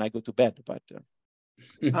myself when I go to bed. But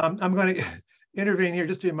I'm going to intervene here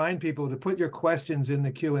just to remind people to put your questions in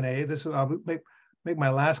the Q&A. This will make my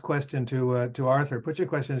last question to Arthur. Put your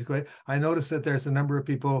questions. I noticed that there's a number of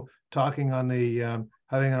people talking on the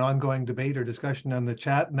having an ongoing debate or discussion on the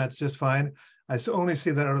chat, and that's just fine. I only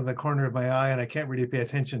see that out of the corner of my eye, and I can't really pay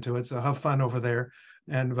attention to it. So have fun over there,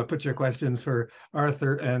 and put your questions for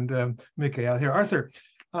Arthur and Mikhail here. Arthur,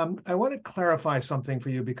 I want to clarify something for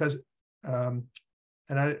you because, and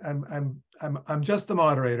I'm just the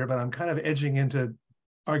moderator, but I'm kind of edging into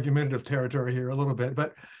argumentative territory here a little bit.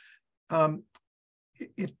 But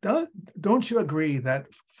it does. Don't you agree that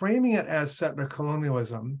framing it as settler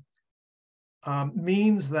colonialism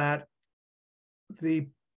means that the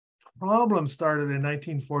problem started in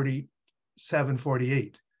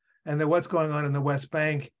 1947-48, and that what's going on in the West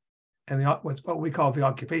Bank and what we call the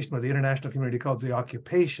occupation, what the international community calls the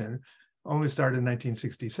occupation, only started in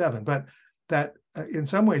 1967. But that in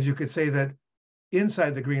some ways you could say that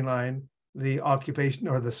inside the Green Line, the occupation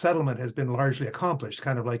or the settlement has been largely accomplished,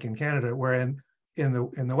 kind of like in Canada, where in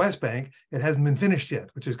the West Bank it hasn't been finished yet,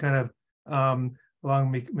 which is kind of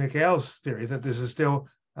along Mikhail's theory that this is still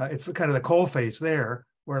it's kind of the coal face there,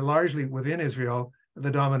 where largely within Israel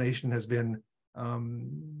the domination has been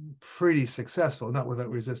pretty successful, not without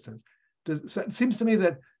resistance. It seems to me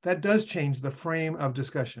that that does change the frame of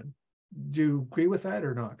discussion. Do you agree with that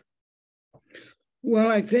or not? Well,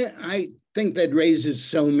 I think that raises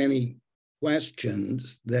so many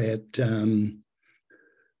questions that the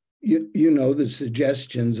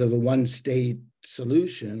suggestions of a one-state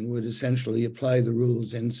solution would essentially apply the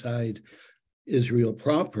rules inside Israel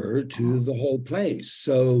proper to the whole place.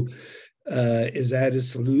 So is that a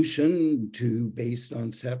solution based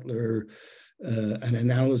on an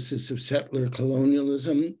analysis of settler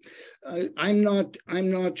colonialism? I'm not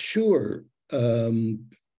sure. I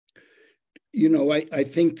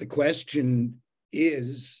think the question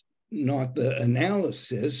is not the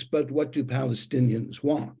analysis, but what do Palestinians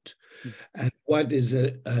want? And what is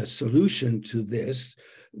a solution to this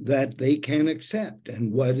that they can accept?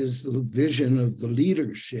 And what is the vision of the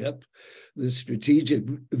leadership, the strategic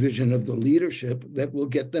vision of the leadership that will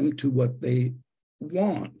get them to what they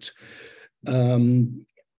want?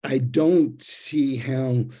 I don't see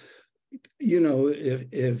how,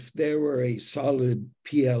 if there were a solid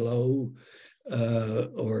PLO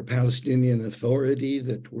or Palestinian Authority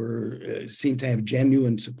that seemed to have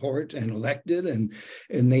genuine support and elected, and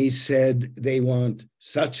they said they want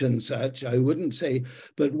such and such, I wouldn't say,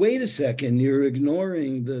 but wait a second, you're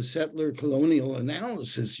ignoring the settler colonial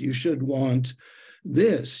analysis. You should want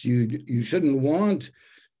this. You shouldn't want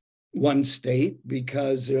one state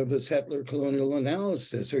because of a settler colonial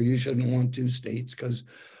analysis, or you shouldn't want two states because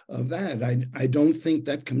of that. I don't think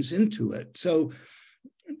that comes into it. So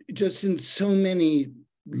just in so many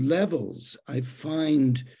levels, I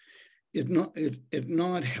find it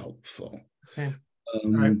not helpful. Okay.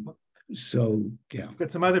 All right. So yeah.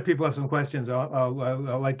 Got some other people have some questions. I'll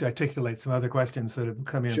like to articulate some other questions that have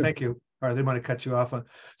come in. Sure. Thank you. Or I didn't want to cut you off on.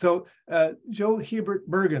 So Joe Hebert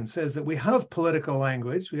Bergen says that we have political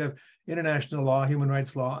language, we have international law, human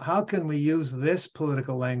rights law. How can we use this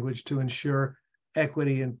political language to ensure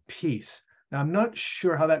equity and peace? Now, I'm not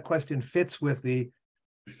sure how that question fits with the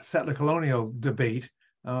settler colonial debate.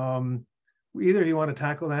 Either of you want to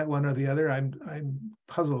tackle that, one or the other? I'm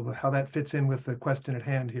puzzled with how that fits in with the question at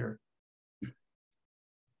hand here.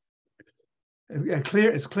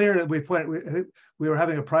 It's clear that we were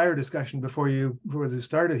having a prior discussion before this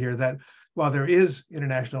started here that while there is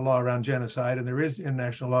international law around genocide and there is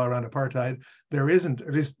international law around apartheid, there isn't,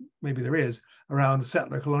 at least maybe there is, around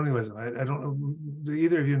settler colonialism. I don't know, do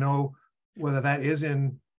either of you know whether that is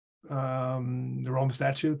in the Rome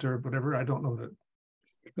Statute or whatever? I don't know that.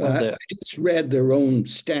 I just read the Rome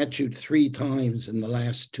Statute 3 times in the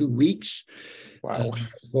last 2 weeks. Wow.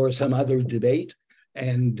 For some other debate.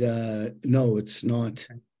 And no, it's not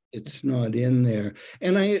in there.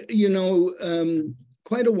 And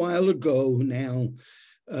quite a while ago now,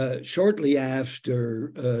 shortly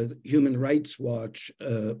after Human Rights Watch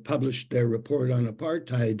published their report on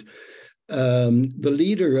apartheid, the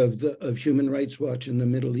leader of Human Rights Watch in the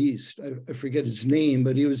Middle East, I forget his name,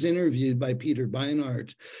 but he was interviewed by Peter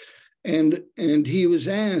Beinart, and he was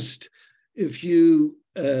asked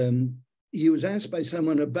he was asked by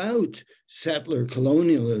someone about settler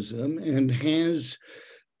colonialism, and has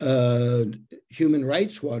Human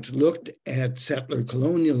Rights Watch looked at settler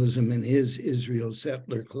colonialism and is Israel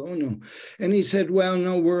settler colonial? And he said, well,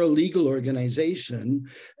 no, we're a legal organization,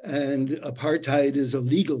 and apartheid is a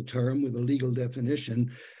legal term with a legal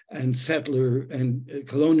definition, and settler and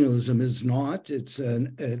colonialism is not. It's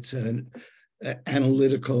an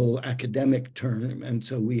analytical academic term, and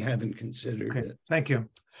so we haven't considered it. Thank you.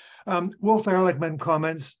 Wolf Ehrlichman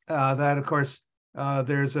comments that, of course,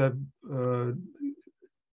 there's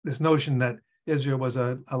this notion that Israel was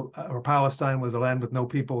or Palestine was a land with no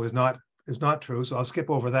people is is not true. So I'll skip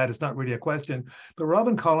over that. It's not really a question. But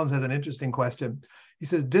Robin Collins has an interesting question. He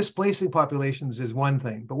says displacing populations is one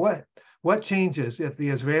thing, but what changes if the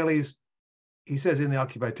Israelis, he says in the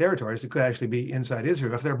occupied territories, it could actually be inside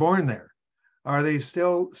Israel, if they're born there? Are they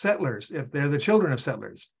still settlers if they're the children of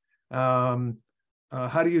settlers?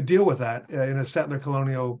 How do you deal with that in a settler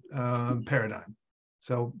colonial paradigm?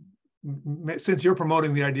 So since you're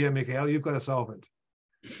promoting the idea, Mikhail, you've got to solve it.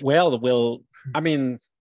 Well, I mean,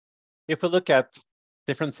 if we look at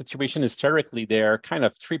different situations historically, there are kind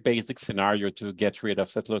of three basic scenarios to get rid of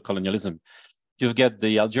settler colonialism. You get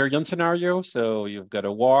the Algerian scenario, so you've got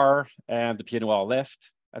a war and the Pieds Noirs left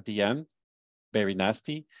at the end, very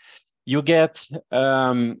nasty. You get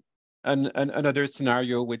another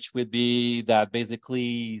scenario, which would be that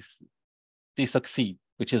basically they succeed,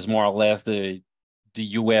 which is more or less the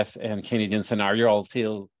US and Canadian scenario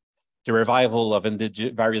until the revival of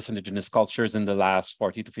various indigenous cultures in the last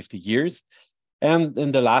 40 to 50 years. And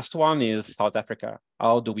then the last one is South Africa.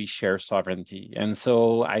 How do we share sovereignty? And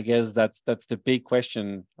so I guess that's the big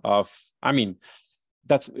question of, I mean,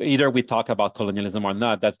 that's either we talk about colonialism or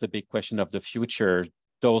not, that's the big question of the future.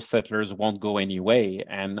 Those settlers won't go anyway.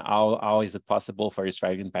 And how is it possible for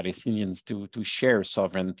Israeli and Palestinians to share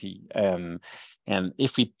sovereignty? And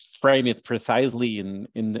if we frame it precisely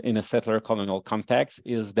in a settler colonial context,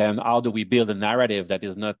 is then how do we build a narrative that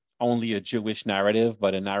is not only a Jewish narrative,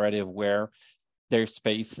 but a narrative where there's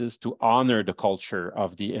spaces to honor the culture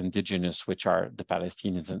of the indigenous, which are the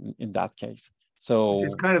Palestinians in that case. So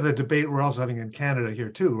it's kind of a debate we're also having in Canada here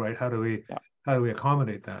too, right? How do we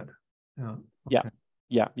accommodate that? Yeah. Okay.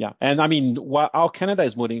 Yeah. And I mean, how Canada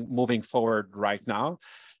is moving forward right now,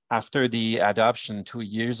 after the adoption 2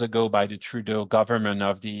 years ago by the Trudeau government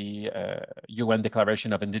of the UN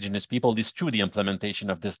Declaration of Indigenous People, is through the implementation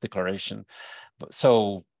of this declaration.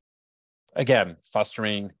 So again,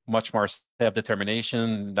 fostering much more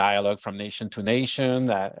self-determination, dialogue from nation to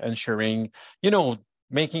nation, ensuring,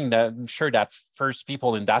 making sure that first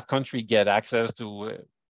people in that country get access to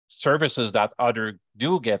services that others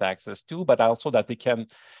do get access to, but also that they can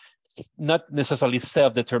not necessarily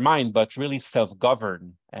self-determine, but really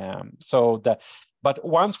self-govern. But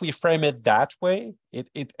once we frame it that way,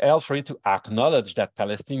 it helps really to acknowledge that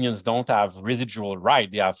Palestinians don't have residual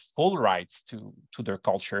right; they have full rights to their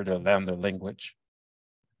culture, their land, their language.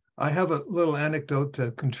 I have a little anecdote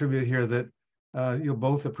to contribute here that you'll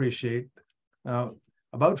both appreciate.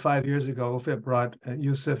 About 5 years ago, OFIP brought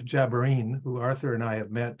Youssef Jabarin, who Arthur and I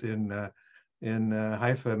have met in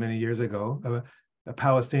Haifa many years ago, a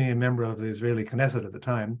Palestinian member of the Israeli Knesset at the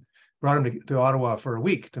time, brought him to Ottawa for a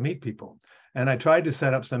week to meet people. And I tried to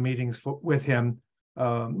set up some meetings with him,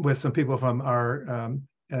 with some people from our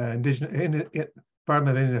Department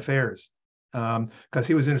of Indian Affairs, because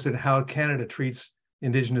he was interested in how Canada treats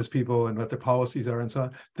Indigenous people and what their policies are and so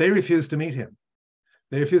on. They refused to meet him.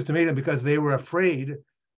 They refused to meet him because they were afraid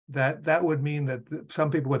that that would mean that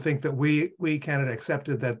some people would think that we Canada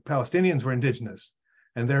accepted that Palestinians were Indigenous,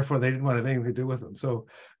 and therefore they didn't want to have anything to do with them. So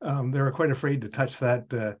they were quite afraid to touch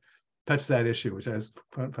that issue, which I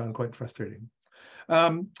found quite frustrating.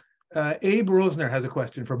 Abe Rosner has a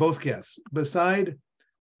question for both guests. Beside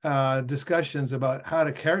discussions about how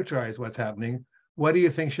to characterize what's happening, what do you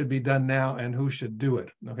think should be done now and who should do it?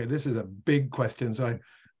 Okay, this is a big question, so I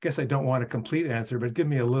guess I don't want a complete answer, but give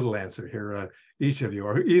me a little answer here, each of you,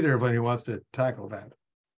 or either of you wants to tackle that.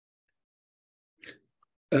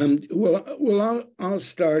 Well, I'll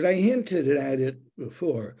start. I hinted at it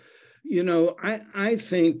before. I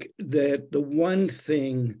think that the one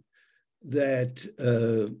thing that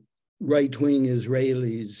right-wing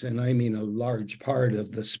Israelis, and I mean a large part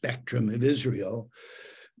of the spectrum of Israel,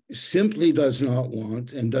 simply does not want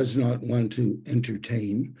to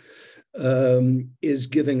entertain, is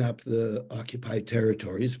giving up the occupied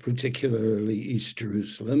territories, particularly East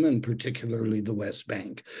Jerusalem and particularly the West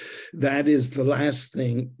Bank. That is the last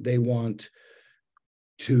thing they want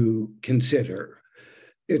to consider.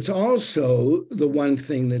 It's also the one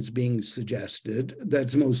thing that's being suggested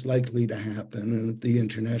that's most likely to happen, and the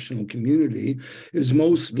international community is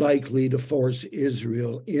most likely to force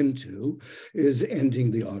Israel into, is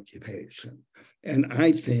ending the occupation. And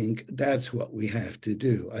I think that's what we have to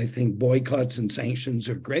do. I think boycotts and sanctions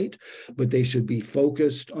are great, but they should be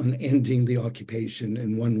focused on ending the occupation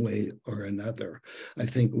in one way or another. I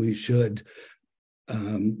think we should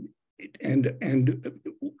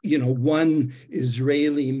one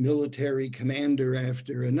Israeli military commander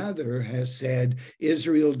after another has said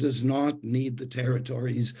Israel does not need the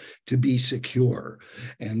territories to be secure.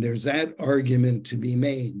 And there's that argument to be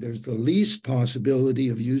made. There's the least possibility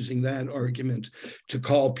of using that argument to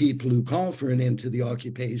call people who call for an end to the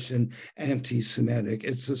occupation anti-Semitic.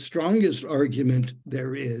 It's the strongest argument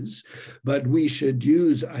there is, but we should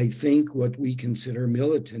use, I think, what we consider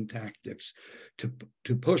militant tactics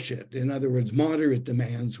to push it. In other words, moderate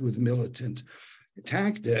demands with militant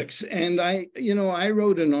tactics. And I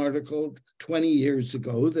wrote an article 20 years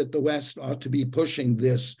ago that the West ought to be pushing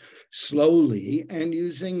this slowly and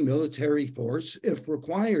using military force if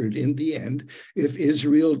required in the end, if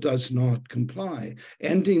Israel does not comply.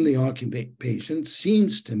 Ending the occupation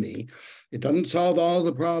seems to me, it doesn't solve all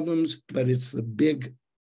the problems, but it's the big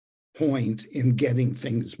point in getting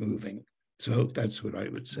things moving. So that's what I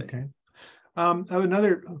would say. Okay. I have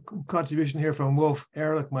another contribution here from Wolf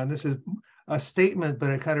Ehrlichman. This is a statement, but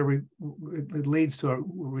it kind of it leads to a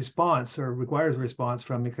response or requires a response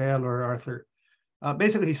from Michael or Arthur.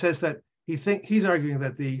 Basically, he says that he's arguing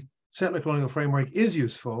that the settler colonial framework is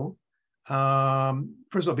useful.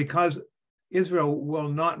 First of all, because Israel will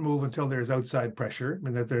not move until there's outside pressure. I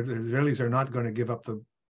mean, that the Israelis are not going to give up the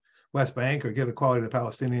West Bank or give equality to the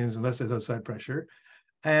Palestinians unless there's outside pressure.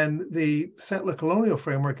 And the settler colonial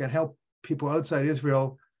framework can help people outside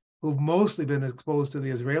Israel who've mostly been exposed to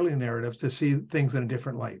the Israeli narrative to see things in a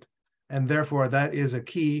different light. And therefore, that is a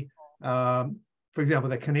key. For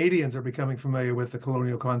example, that Canadians are becoming familiar with the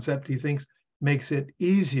colonial concept, he thinks makes it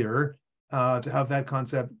easier to have that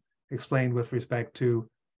concept explained with respect to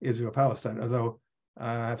Israel-Palestine. Although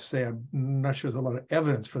I have to say, I'm not sure there's a lot of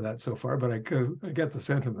evidence for that so far, but I get the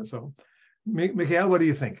sentiment. So, Michael, what do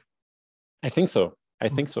you think? I think so.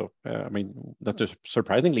 I mean, not just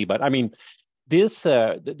surprisingly, but I mean, there's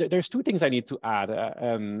two things I need to add.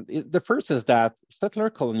 The first is that settler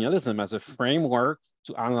colonialism as a framework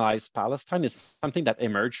to analyze Palestine is something that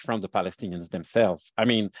emerged from the Palestinians themselves. I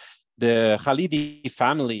mean, the Khalidi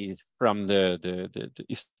family from the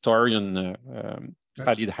historian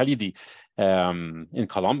Khalid Khalidi in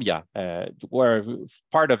Colombia, where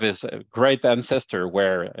part of his great ancestor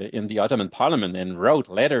were in the Ottoman Parliament and wrote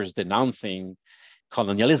letters denouncing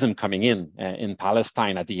colonialism coming in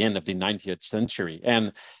Palestine at the end of the 19th century.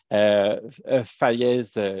 And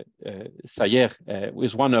Fayez Sayer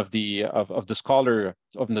is one of the scholars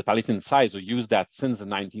of the Palestinian side who used that since the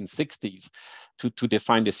 1960s to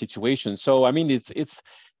define the situation. So I mean, it's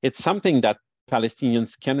something that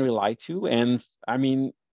Palestinians can rely to, and I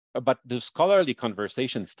mean, but the scholarly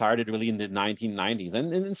conversation started really in the 1990s,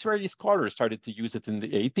 and Israeli scholars started to use it in the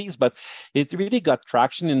 80s, but it really got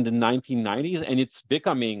traction in the 1990s, and it's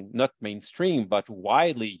becoming not mainstream, but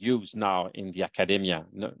widely used now in the academia,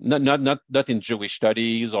 not in Jewish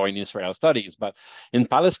studies or in Israel studies, but in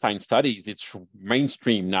Palestine studies, it's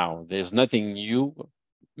mainstream now. There's nothing new,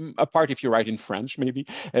 apart if you write in French, maybe,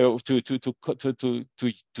 to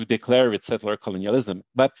declare it settler colonialism.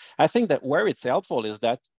 But I think that where it's helpful is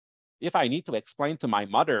that if I need to explain to my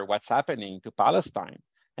mother what's happening to Palestine,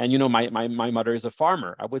 and my mother is a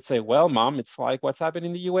farmer, I would say, well, Mom, it's like what's happening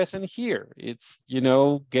in the US and here. It's,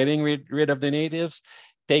 getting rid of the natives,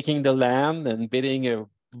 taking the land and building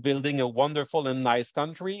a wonderful and nice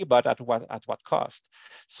country, but at what cost?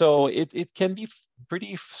 So it can be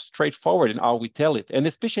pretty straightforward in how we tell it. And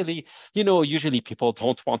especially, usually people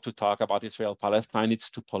don't want to talk about Israel-Palestine. It's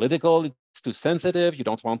too political, it's too sensitive. You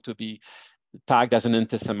don't want to be tagged as an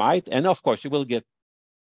anti-Semite. And of course, you will get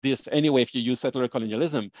this anyway if you use settler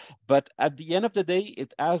colonialism. But at the end of the day,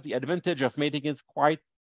 it has the advantage of making it quite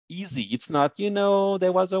easy. It's not,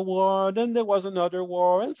 there was a war, then there was another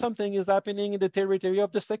war, and something is happening in the territory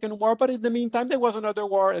of the second war, but in the meantime, there was another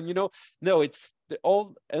war. And, no, it's the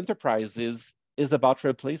whole enterprise is about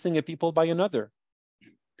replacing a people by another.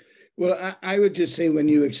 Well, I would just say when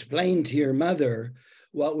you explained to your mother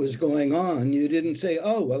what was going on, you didn't say,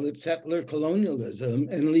 oh, well, it's settler colonialism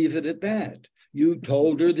and leave it at that. You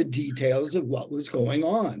told her the details of what was going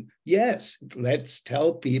on. Yes, let's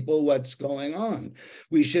tell people what's going on.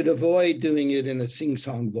 We should avoid doing it in a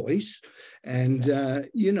sing-song voice and,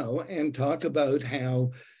 and talk about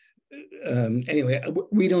how, anyway,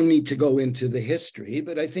 we don't need to go into the history,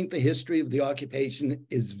 but I think the history of the occupation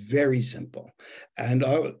is very simple. And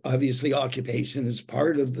obviously occupation is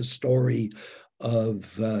part of the story of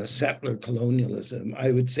settler colonialism.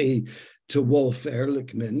 I would say to Wolf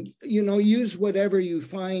Ehrlichman, use whatever you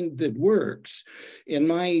find that works. In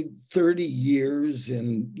my 30 years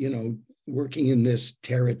in, working in this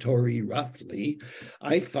territory roughly,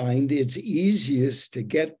 I find it's easiest to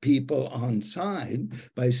get people on side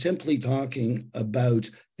by simply talking about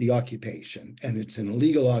the occupation. And it's an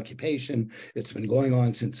illegal occupation. It's been going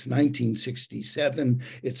on since 1967.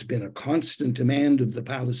 It's been a constant demand of the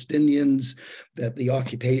Palestinians that the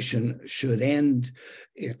occupation should end.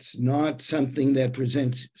 It's not something that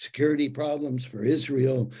presents security problems for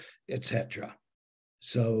Israel, etc.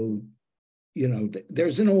 So, you know,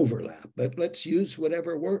 there's an overlap, but let's use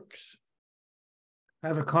whatever works. I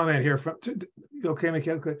have a comment here from, okay,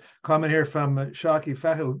 Mikhail, comment here from Shaki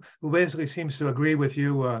Fahu, who basically seems to agree with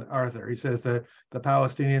you, Arthur. He says the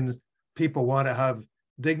Palestinian people want to have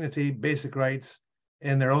dignity, basic rights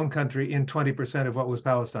in their own country in 20% of what was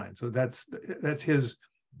Palestine. So that's his,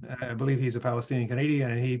 I believe he's a Palestinian Canadian,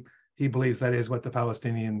 and he believes that is what the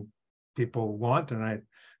Palestinian people want. And I'm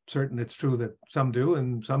certain it's true that some do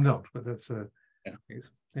and some don't, but that's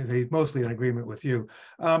he's mostly in agreement with you.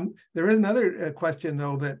 There is another question,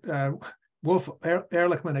 though, that Wolf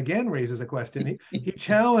Ehrlichman again raises a question. He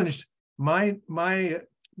challenged my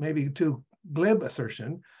maybe too glib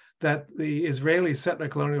assertion that the Israeli settler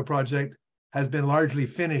colonial project has been largely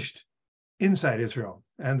finished inside Israel,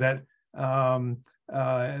 and that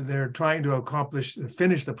they're trying to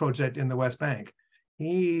finish the project in the West Bank.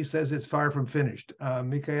 He says it's far from finished.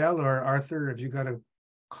 Mikhail or Arthur, have you got a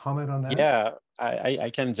comment on that? Yeah, I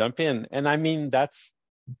can jump in. And I mean,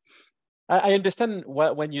 I understand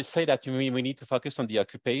when you say that, you mean we need to focus on the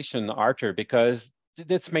occupation, Arthur, because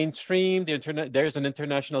it's mainstream, there's an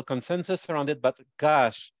international consensus around it, but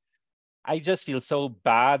gosh, I just feel so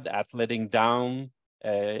bad at letting down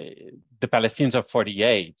the Palestinians of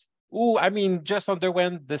 48. Ooh, I mean, just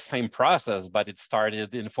underwent the same process, but it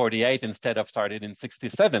started in 48 instead of started in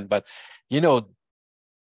 67. But, you know,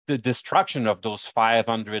 the destruction of those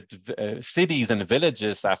 500 cities and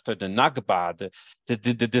villages after the Nakba, the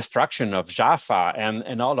destruction of Jaffa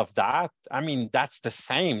and all of that, I mean, that's the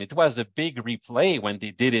same. It was a big replay when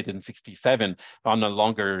they did it in 67 on a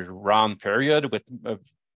longer run period with a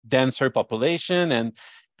denser population, and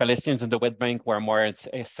Palestinians in the West Bank were more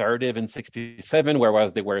assertive in 67,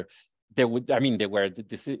 whereas the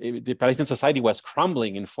Palestinian society was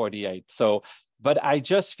crumbling in 48. So, but I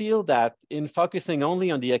just feel that in focusing only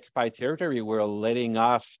on the occupied territory, we're letting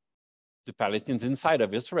off the Palestinians inside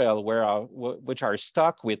of Israel, which are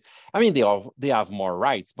stuck with, I mean, they have more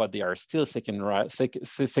rights, but they are still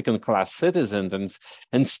second-class citizens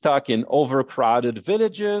and stuck in overcrowded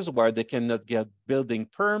villages where they cannot get building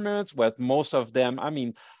permits, where most of them, I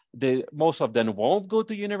mean, most of them won't go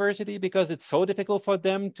to university because it's so difficult for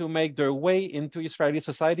them to make their way into Israeli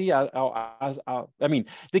society. I mean,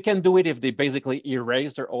 they can do it if they basically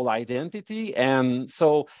erase their whole identity. And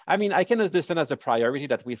so, I mean, I can understand as a priority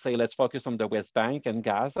that we say, let's focus on the West Bank and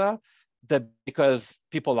Gaza, because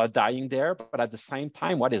people are dying there. But at the same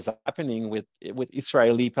time, what is happening with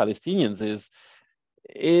Israeli Palestinians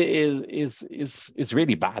is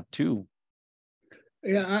really bad too.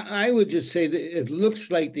 Yeah, I would just say that it looks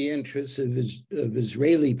like the interest of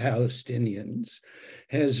Israeli Palestinians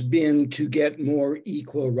has been to get more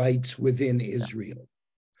equal rights within Israel.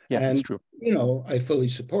 Yeah, and, that's true. You know, I fully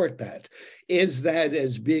support that. Is that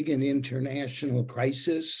as big an international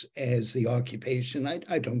crisis as the occupation?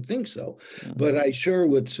 I don't think so, but I sure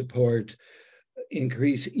would support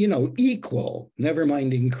equal, never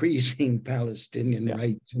mind increasing Palestinian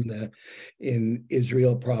rights in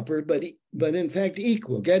Israel proper, but in fact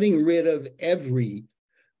equal, getting rid of every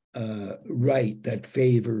right that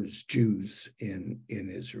favors Jews in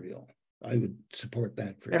Israel. I would support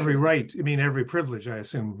that for every sure. right. You mean every privilege? I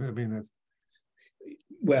assume. I mean,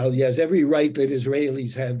 well, yes, every right that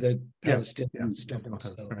Israelis have that Palestinians don't.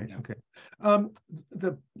 So, right. Yeah. Okay.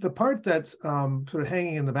 The part that's sort of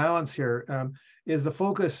hanging in the balance here is the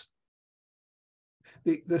focus.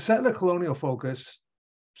 The settler colonial focus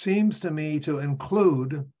seems to me to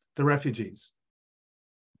include the refugees.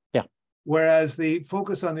 Yeah. Whereas the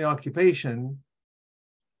focus on the occupation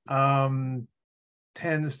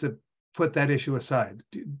tends to put that issue aside.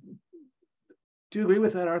 Do you agree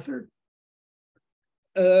with that, Arthur?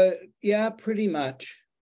 Yeah, pretty much.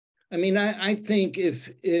 I mean, I think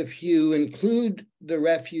if you include the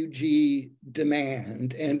refugee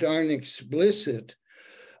demand and aren't explicit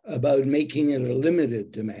about making it a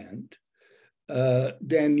limited demand,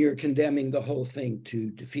 then you're condemning the whole thing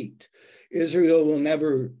to defeat. Israel will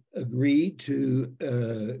never agree to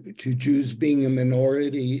Jews being a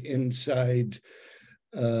minority inside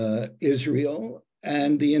Israel,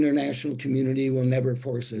 and the international community will never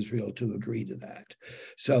force Israel to agree to that.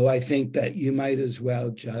 So I think that you might as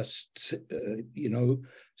well just,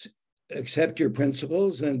 accept your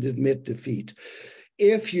principles and admit defeat.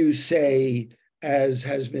 If you say, as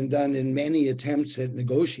has been done in many attempts at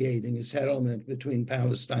negotiating a settlement between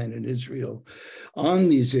Palestine and Israel on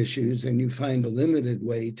these issues, and you find a limited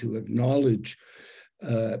way to acknowledge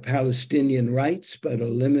Palestinian rights, but a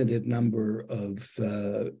limited number of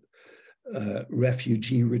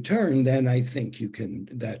refugee return, then I think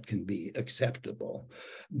that can be acceptable.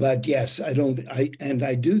 But yes, I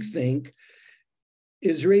do think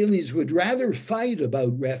Israelis would rather fight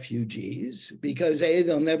about refugees because A,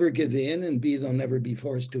 they'll never give in, and B, they'll never be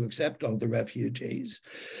forced to accept all the refugees.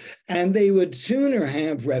 And they would sooner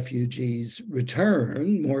have refugees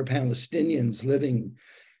return, more Palestinians living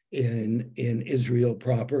in Israel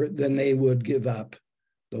proper, than they would give up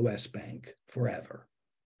the West Bank forever.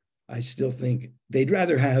 I still think they'd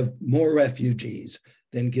rather have more refugees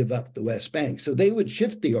than give up the West Bank. So they would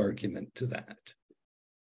shift the argument to that.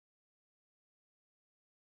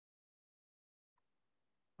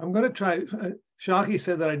 I'm going to try. Shaki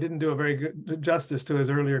said that I didn't do a very good justice to his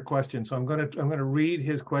earlier question, so I'm going to read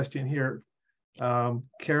his question here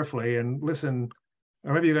carefully and listen.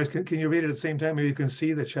 Or maybe you guys can you read it at the same time? Maybe you can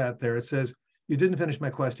see the chat there. It says, "You didn't finish my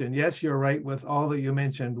question. Yes, you're right with all that you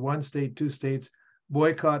mentioned. One state, two states,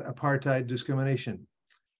 boycott, apartheid, discrimination.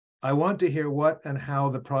 I want to hear what and how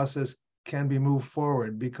the process can be moved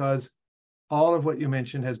forward, because all of what you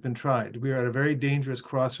mentioned has been tried. We are at a very dangerous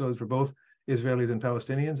crossroads for both Israelis and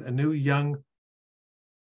Palestinians. A new young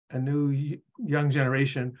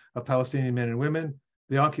generation of Palestinian men and women.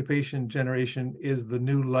 The occupation generation is the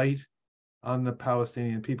new light on the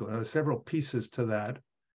Palestinian people." There are several pieces to that.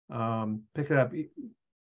 Pick it up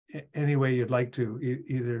any way you'd like to,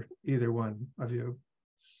 either one of you.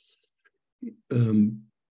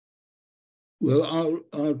 Well,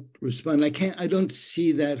 I'll respond. I don't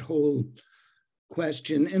see that whole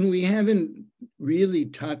question, and we haven't really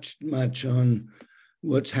touched much on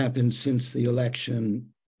what's happened since the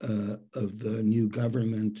election of the new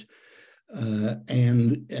government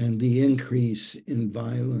and the increase in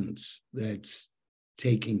violence that's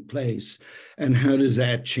taking place, and how does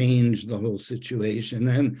that change the whole situation?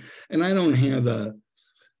 And I don't have a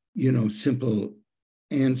simple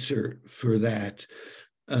answer for that.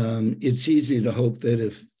 It's easy to hope that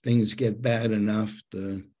if things get bad enough,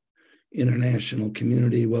 the international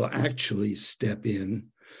community will actually step in,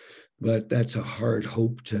 but that's a hard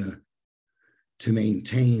hope to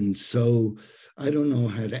maintain. So I don't know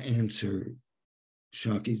how to answer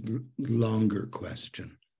Shaki's longer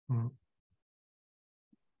question. Mm-hmm.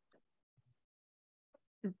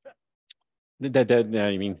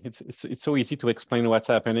 I mean, it's so easy to explain what's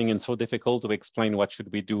happening and so difficult to explain what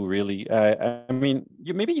should we do, really. I mean,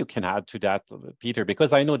 maybe you can add to that, Peter,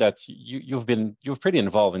 because I know that you've pretty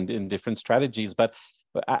involved in different strategies, but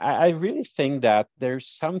I really think that there's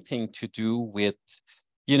something to do with,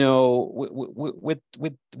 with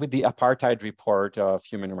the apartheid report of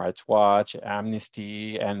Human Rights Watch,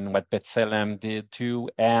 Amnesty, and what B'Tselem did too,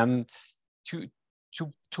 and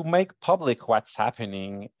to make public what's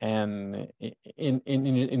happening in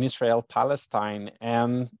Israel, Palestine,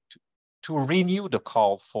 and to renew the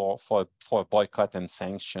call for boycott and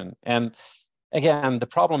sanction. And again, the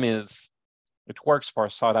problem is it works for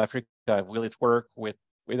South Africa. Will it work with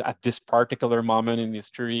at this particular moment in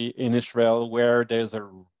history in Israel, where there's a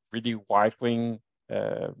really right-wing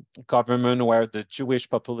government, where the Jewish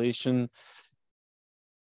population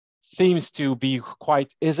seems to be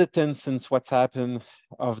quite hesitant since what's happened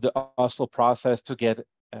of the Oslo process to get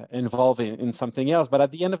involved in something else? But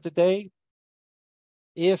at the end of the day,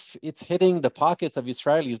 if it's hitting the pockets of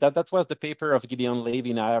Israelis, that was the paper of Gideon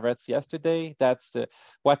Levy in Haaretz yesterday. That's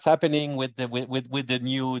what's happening with the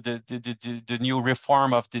new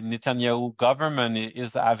reform of the Netanyahu government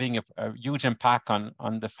is having a huge impact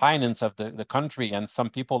on the finance of the country, and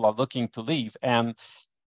some people are looking to leave. And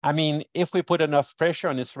I mean, if we put enough pressure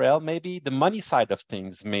on Israel, maybe the money side of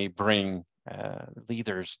things may bring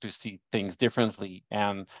leaders to see things differently.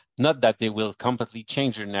 And not that they will completely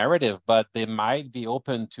change their narrative, but they might be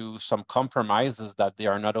open to some compromises that they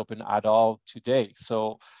are not open at all today.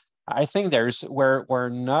 So I think we're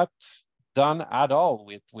not done at all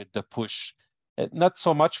with the push. Not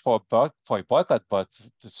so much for a boycott, but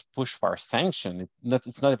to push for a sanction.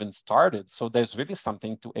 It's not even started. So there's really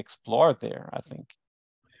something to explore there, I think.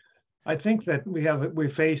 I think that we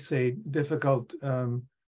face a difficult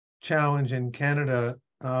challenge in Canada.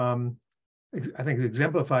 I think it's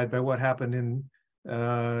exemplified by what happened in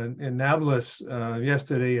Nablus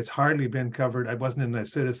yesterday. It's hardly been covered. I wasn't in the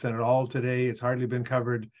Citizen at all today. It's hardly been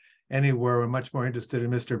covered anywhere. We're much more interested in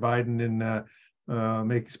Mr. Biden in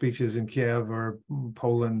making speeches in Kiev or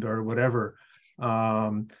Poland or whatever.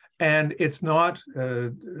 And it's not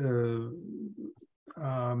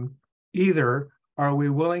either are we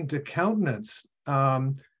willing to countenance,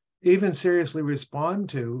 even seriously respond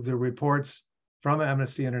to the reports from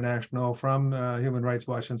Amnesty International, from Human Rights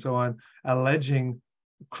Watch and so on, alleging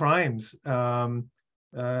crimes. In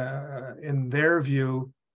their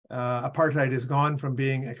view, apartheid has gone from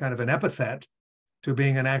being a kind of an epithet to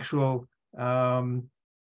being an actual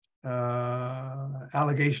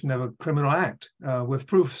allegation of a criminal act with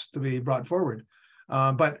proofs to be brought forward.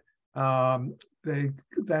 But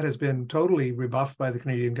that has been totally rebuffed by the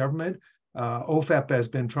Canadian government. OFIP has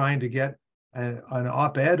been trying to get an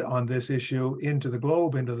op-ed on this issue into the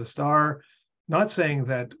Globe, into the Star, not saying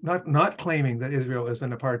that, not claiming that Israel is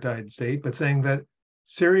an apartheid state, but saying that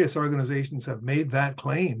serious organizations have made that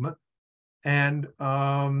claim, and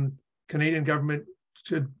Canadian government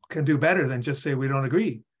can do better than just say we don't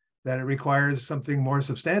agree, that it requires something more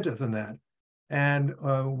substantive than that. And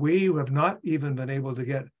we have not even been able to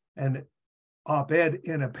get an op-ed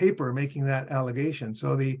in a paper making that allegation.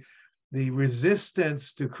 So the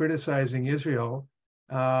resistance to criticizing Israel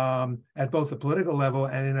at both the political level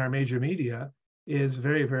and in our major media is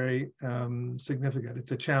very, very significant.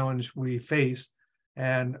 It's a challenge we face.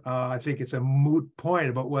 And I think it's a moot point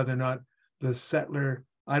about whether or not the settler,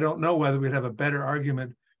 I don't know whether we'd have a better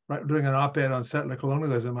argument doing an op-ed on settler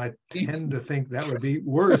colonialism. I tend to think that would be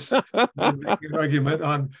worse than making an argument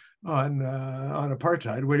on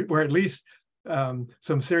apartheid, where at least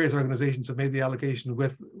some serious organizations have made the allegation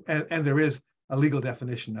with, and there is a legal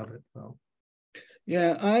definition of it. So,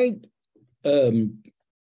 yeah, I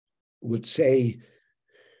would say,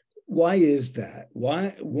 why is that?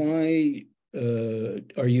 Why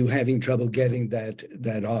are you having trouble getting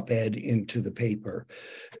that op-ed into the paper?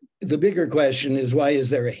 The bigger question is, why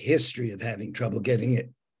is there a history of having trouble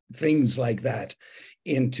getting things like that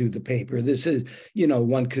into the paper? This is,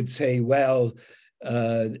 one could say, well,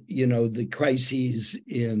 the crises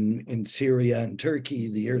in Syria and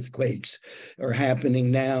Turkey, the earthquakes are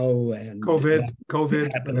happening now, and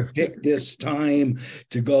COVID. Happen to pick this time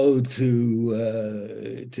to go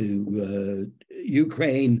to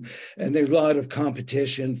Ukraine, and there's a lot of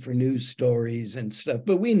competition for news stories and stuff.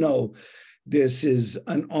 But we know this is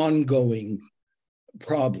an ongoing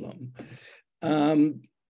problem. And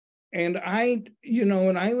I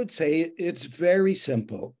would say it's very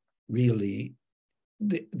simple, really.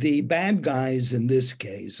 The bad guys in this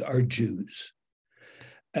case are Jews.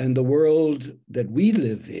 And the world that we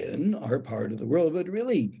live in, our part of the world, but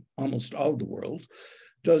really almost all the world,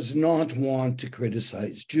 does not want to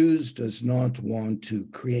criticize Jews, does not want to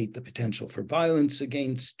create the potential for violence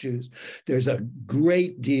against Jews. There's a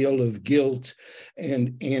great deal of guilt,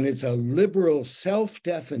 and it's a liberal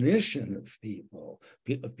self-definition of people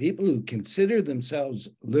who consider themselves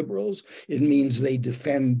liberals. It means they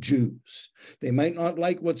defend Jews. They might not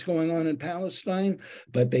like what's going on in Palestine,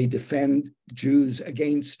 but they defend Jews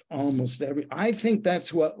against almost I think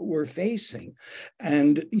that's what we're facing.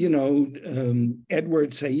 And,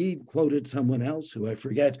 Edward Said quoted someone else who I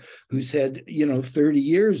forget, who said, 30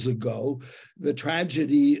 years ago, the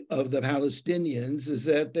tragedy of the Palestinians is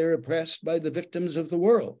that they're oppressed by the victims of the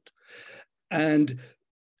world. And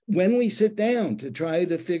when we sit down to try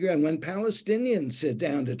to figure out, when Palestinians sit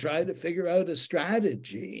down to try to figure out a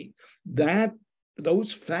strategy,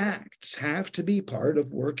 those facts have to be part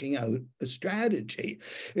of working out a strategy.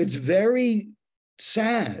 It's very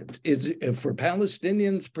sad, for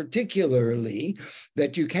Palestinians particularly,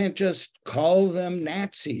 that you can't just call them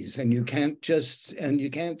Nazis, and you can't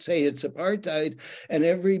say it's apartheid, and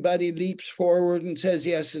everybody leaps forward and says,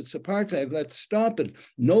 yes, it's apartheid, let's stop it.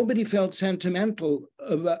 Nobody felt sentimental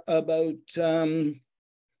about South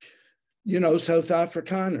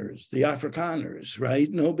Afrikaners, the Afrikaners,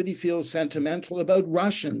 right? Nobody feels sentimental about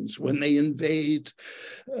Russians when they invade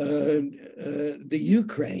the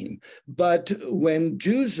Ukraine. But when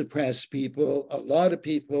Jews oppress people, a lot of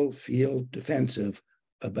people feel defensive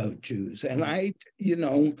about Jews. And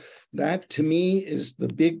that to me is the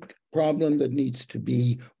big problem that needs to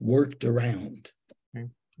be worked around. Okay.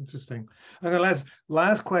 Interesting. And the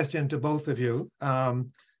last question to both of you.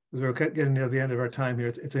 We're getting near the end of our time here.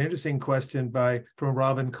 It's an interesting question from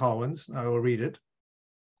Robin Collins. I will read it.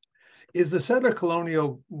 Is the settler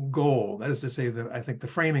colonial goal, that is to say, that I think the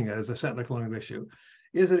framing it as a settler colonial issue,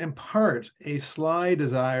 is it in part a sly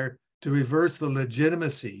desire to reverse the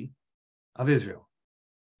legitimacy of Israel?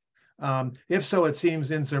 If so, it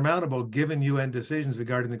seems insurmountable given UN decisions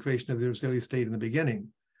regarding the creation of the Israeli state in the beginning,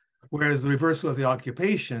 whereas the reversal of the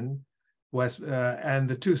occupation and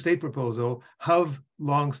the two-state proposal have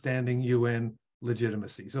long-standing UN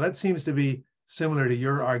legitimacy. So that seems to be similar to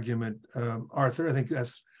your argument, Arthur. I think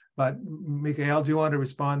that's. But Mikhail, do you want to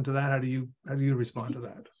respond to that? How do you respond to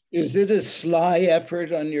that? Is it a sly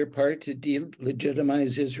effort on your part to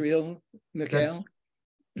delegitimize Israel, Mikhail?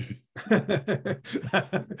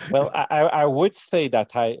 Well, I would say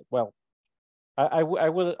that I will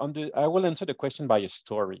answer the question by a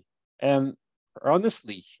story. And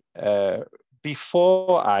honestly,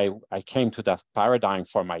 before I came to that paradigm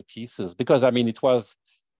for my thesis, because I mean it was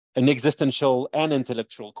an existential and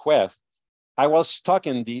intellectual quest, I was stuck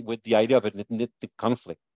with the idea of an ethnic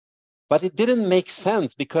conflict. But it didn't make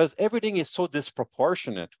sense because everything is so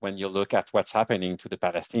disproportionate when you look at what's happening to the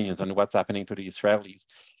Palestinians and what's happening to the Israelis.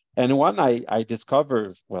 And when I just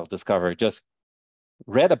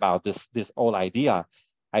read about this whole idea,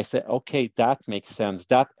 I said, okay, that makes sense.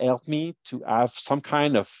 That helped me to have some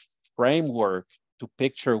kind of framework to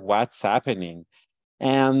picture what's happening.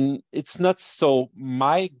 And it's not so,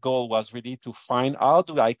 my goal was really to find how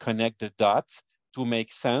do I connect the dots to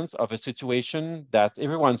make sense of a situation that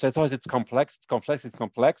everyone says, oh, it's complex, it's complex, it's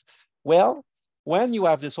complex. Well, when you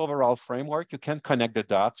have this overall framework, you can connect the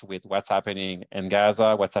dots with what's happening in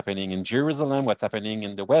Gaza, what's happening in Jerusalem, what's happening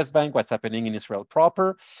in the West Bank, what's happening in Israel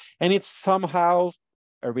proper. And it's somehow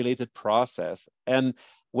a related process. And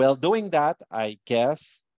well, doing that, I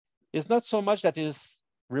guess, is not so much that is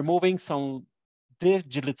removing some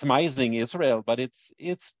delegitimizing Israel, but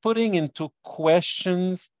it's putting into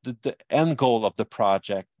questions the end goal of the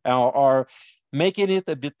project, or making it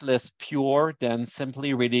a bit less pure than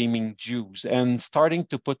simply redeeming Jews, and starting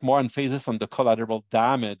to put more emphasis on the collateral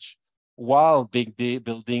damage while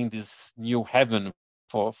building this new heaven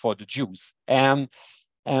for the Jews. And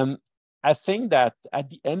I think that at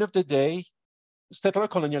the end of the day, settler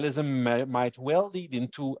colonialism might well lead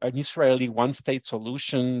into an Israeli one-state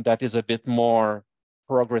solution that is a bit more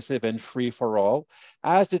progressive and free for all,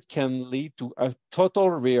 as it can lead to a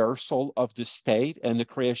total reversal of the state and the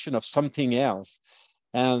creation of something else.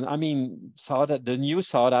 And I mean, the new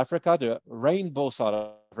South Africa, the rainbow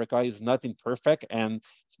South Africa, is not imperfect and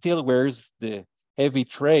still wears the heavy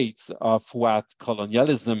traits of what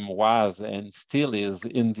colonialism was and still is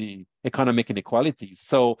in the economic inequalities.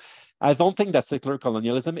 So I don't think that settler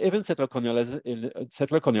colonialism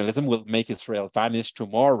will make Israel vanish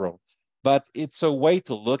tomorrow. But it's a way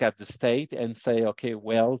to look at the state and say, okay,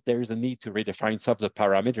 well, there's a need to redefine some of the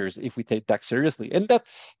parameters if we take that seriously. And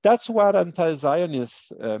that's what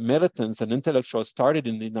anti-Zionist militants and intellectuals started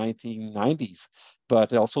in the 1990s,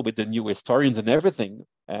 but also with the new historians and everything.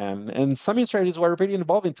 And some Israelis were really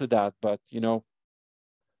involved into that, but a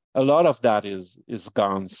lot of that is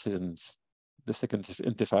gone since the Second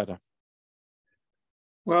Intifada.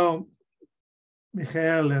 Well,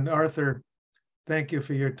 Michael and Arthur, thank you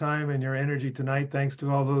for your time and your energy tonight. Thanks to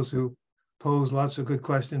all those who posed lots of good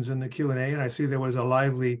questions in the Q&A. And I see there was a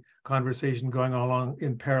lively conversation going along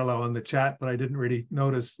in parallel in the chat, but I didn't really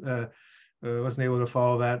notice, wasn't able to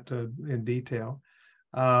follow that in detail.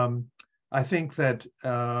 I think that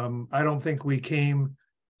I don't think we came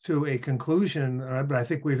to a conclusion, but I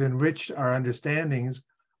think we've enriched our understandings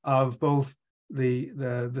of both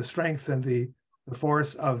the strength and the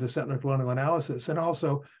force of the settler colonial analysis, and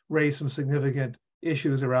also raise some significant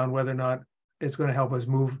issues around whether or not it's going to help us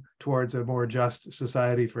move towards a more just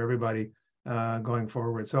society for everybody going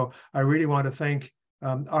forward. So I really want to thank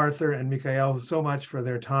Arthur and Mikhail so much for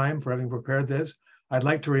their time, for having prepared this. I'd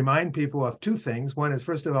like to remind people of two things. One is,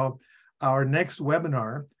 first of all, our next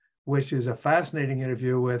webinar, which is a fascinating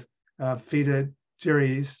interview with Fida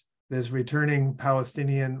Jiris, this returning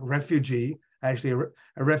Palestinian refugee, actually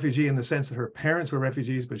a refugee in the sense that her parents were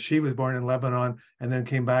refugees, but she was born in Lebanon and then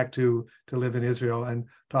came back to live in Israel, and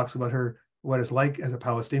talks about what it's like as a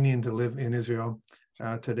Palestinian to live in Israel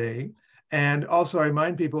today. And also I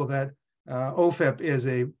remind people that OFIP is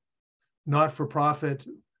a not-for-profit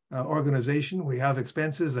organization. We have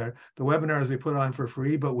expenses there. The webinars we put on for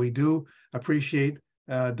free, but we do appreciate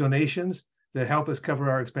donations that help us cover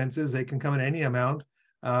our expenses. They can come in any amount.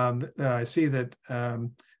 I see that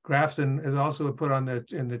Grafton has also put on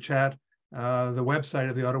in the chat the website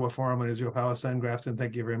of the Ottawa Forum on Israel-Palestine. Grafton,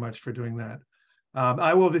 thank you very much for doing that.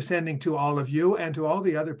 I will be sending to all of you and to all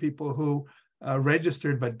the other people who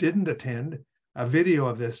registered but didn't attend a video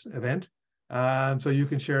of this event, so you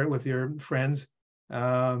can share it with your friends.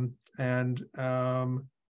 That's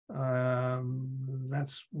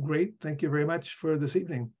great. Thank you very much for this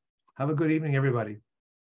evening. Have a good evening, everybody.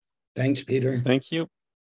 Thanks, Peter. Thank you.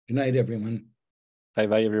 Good night, everyone.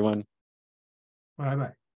 Bye-bye, everyone.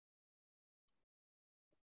 Bye-bye.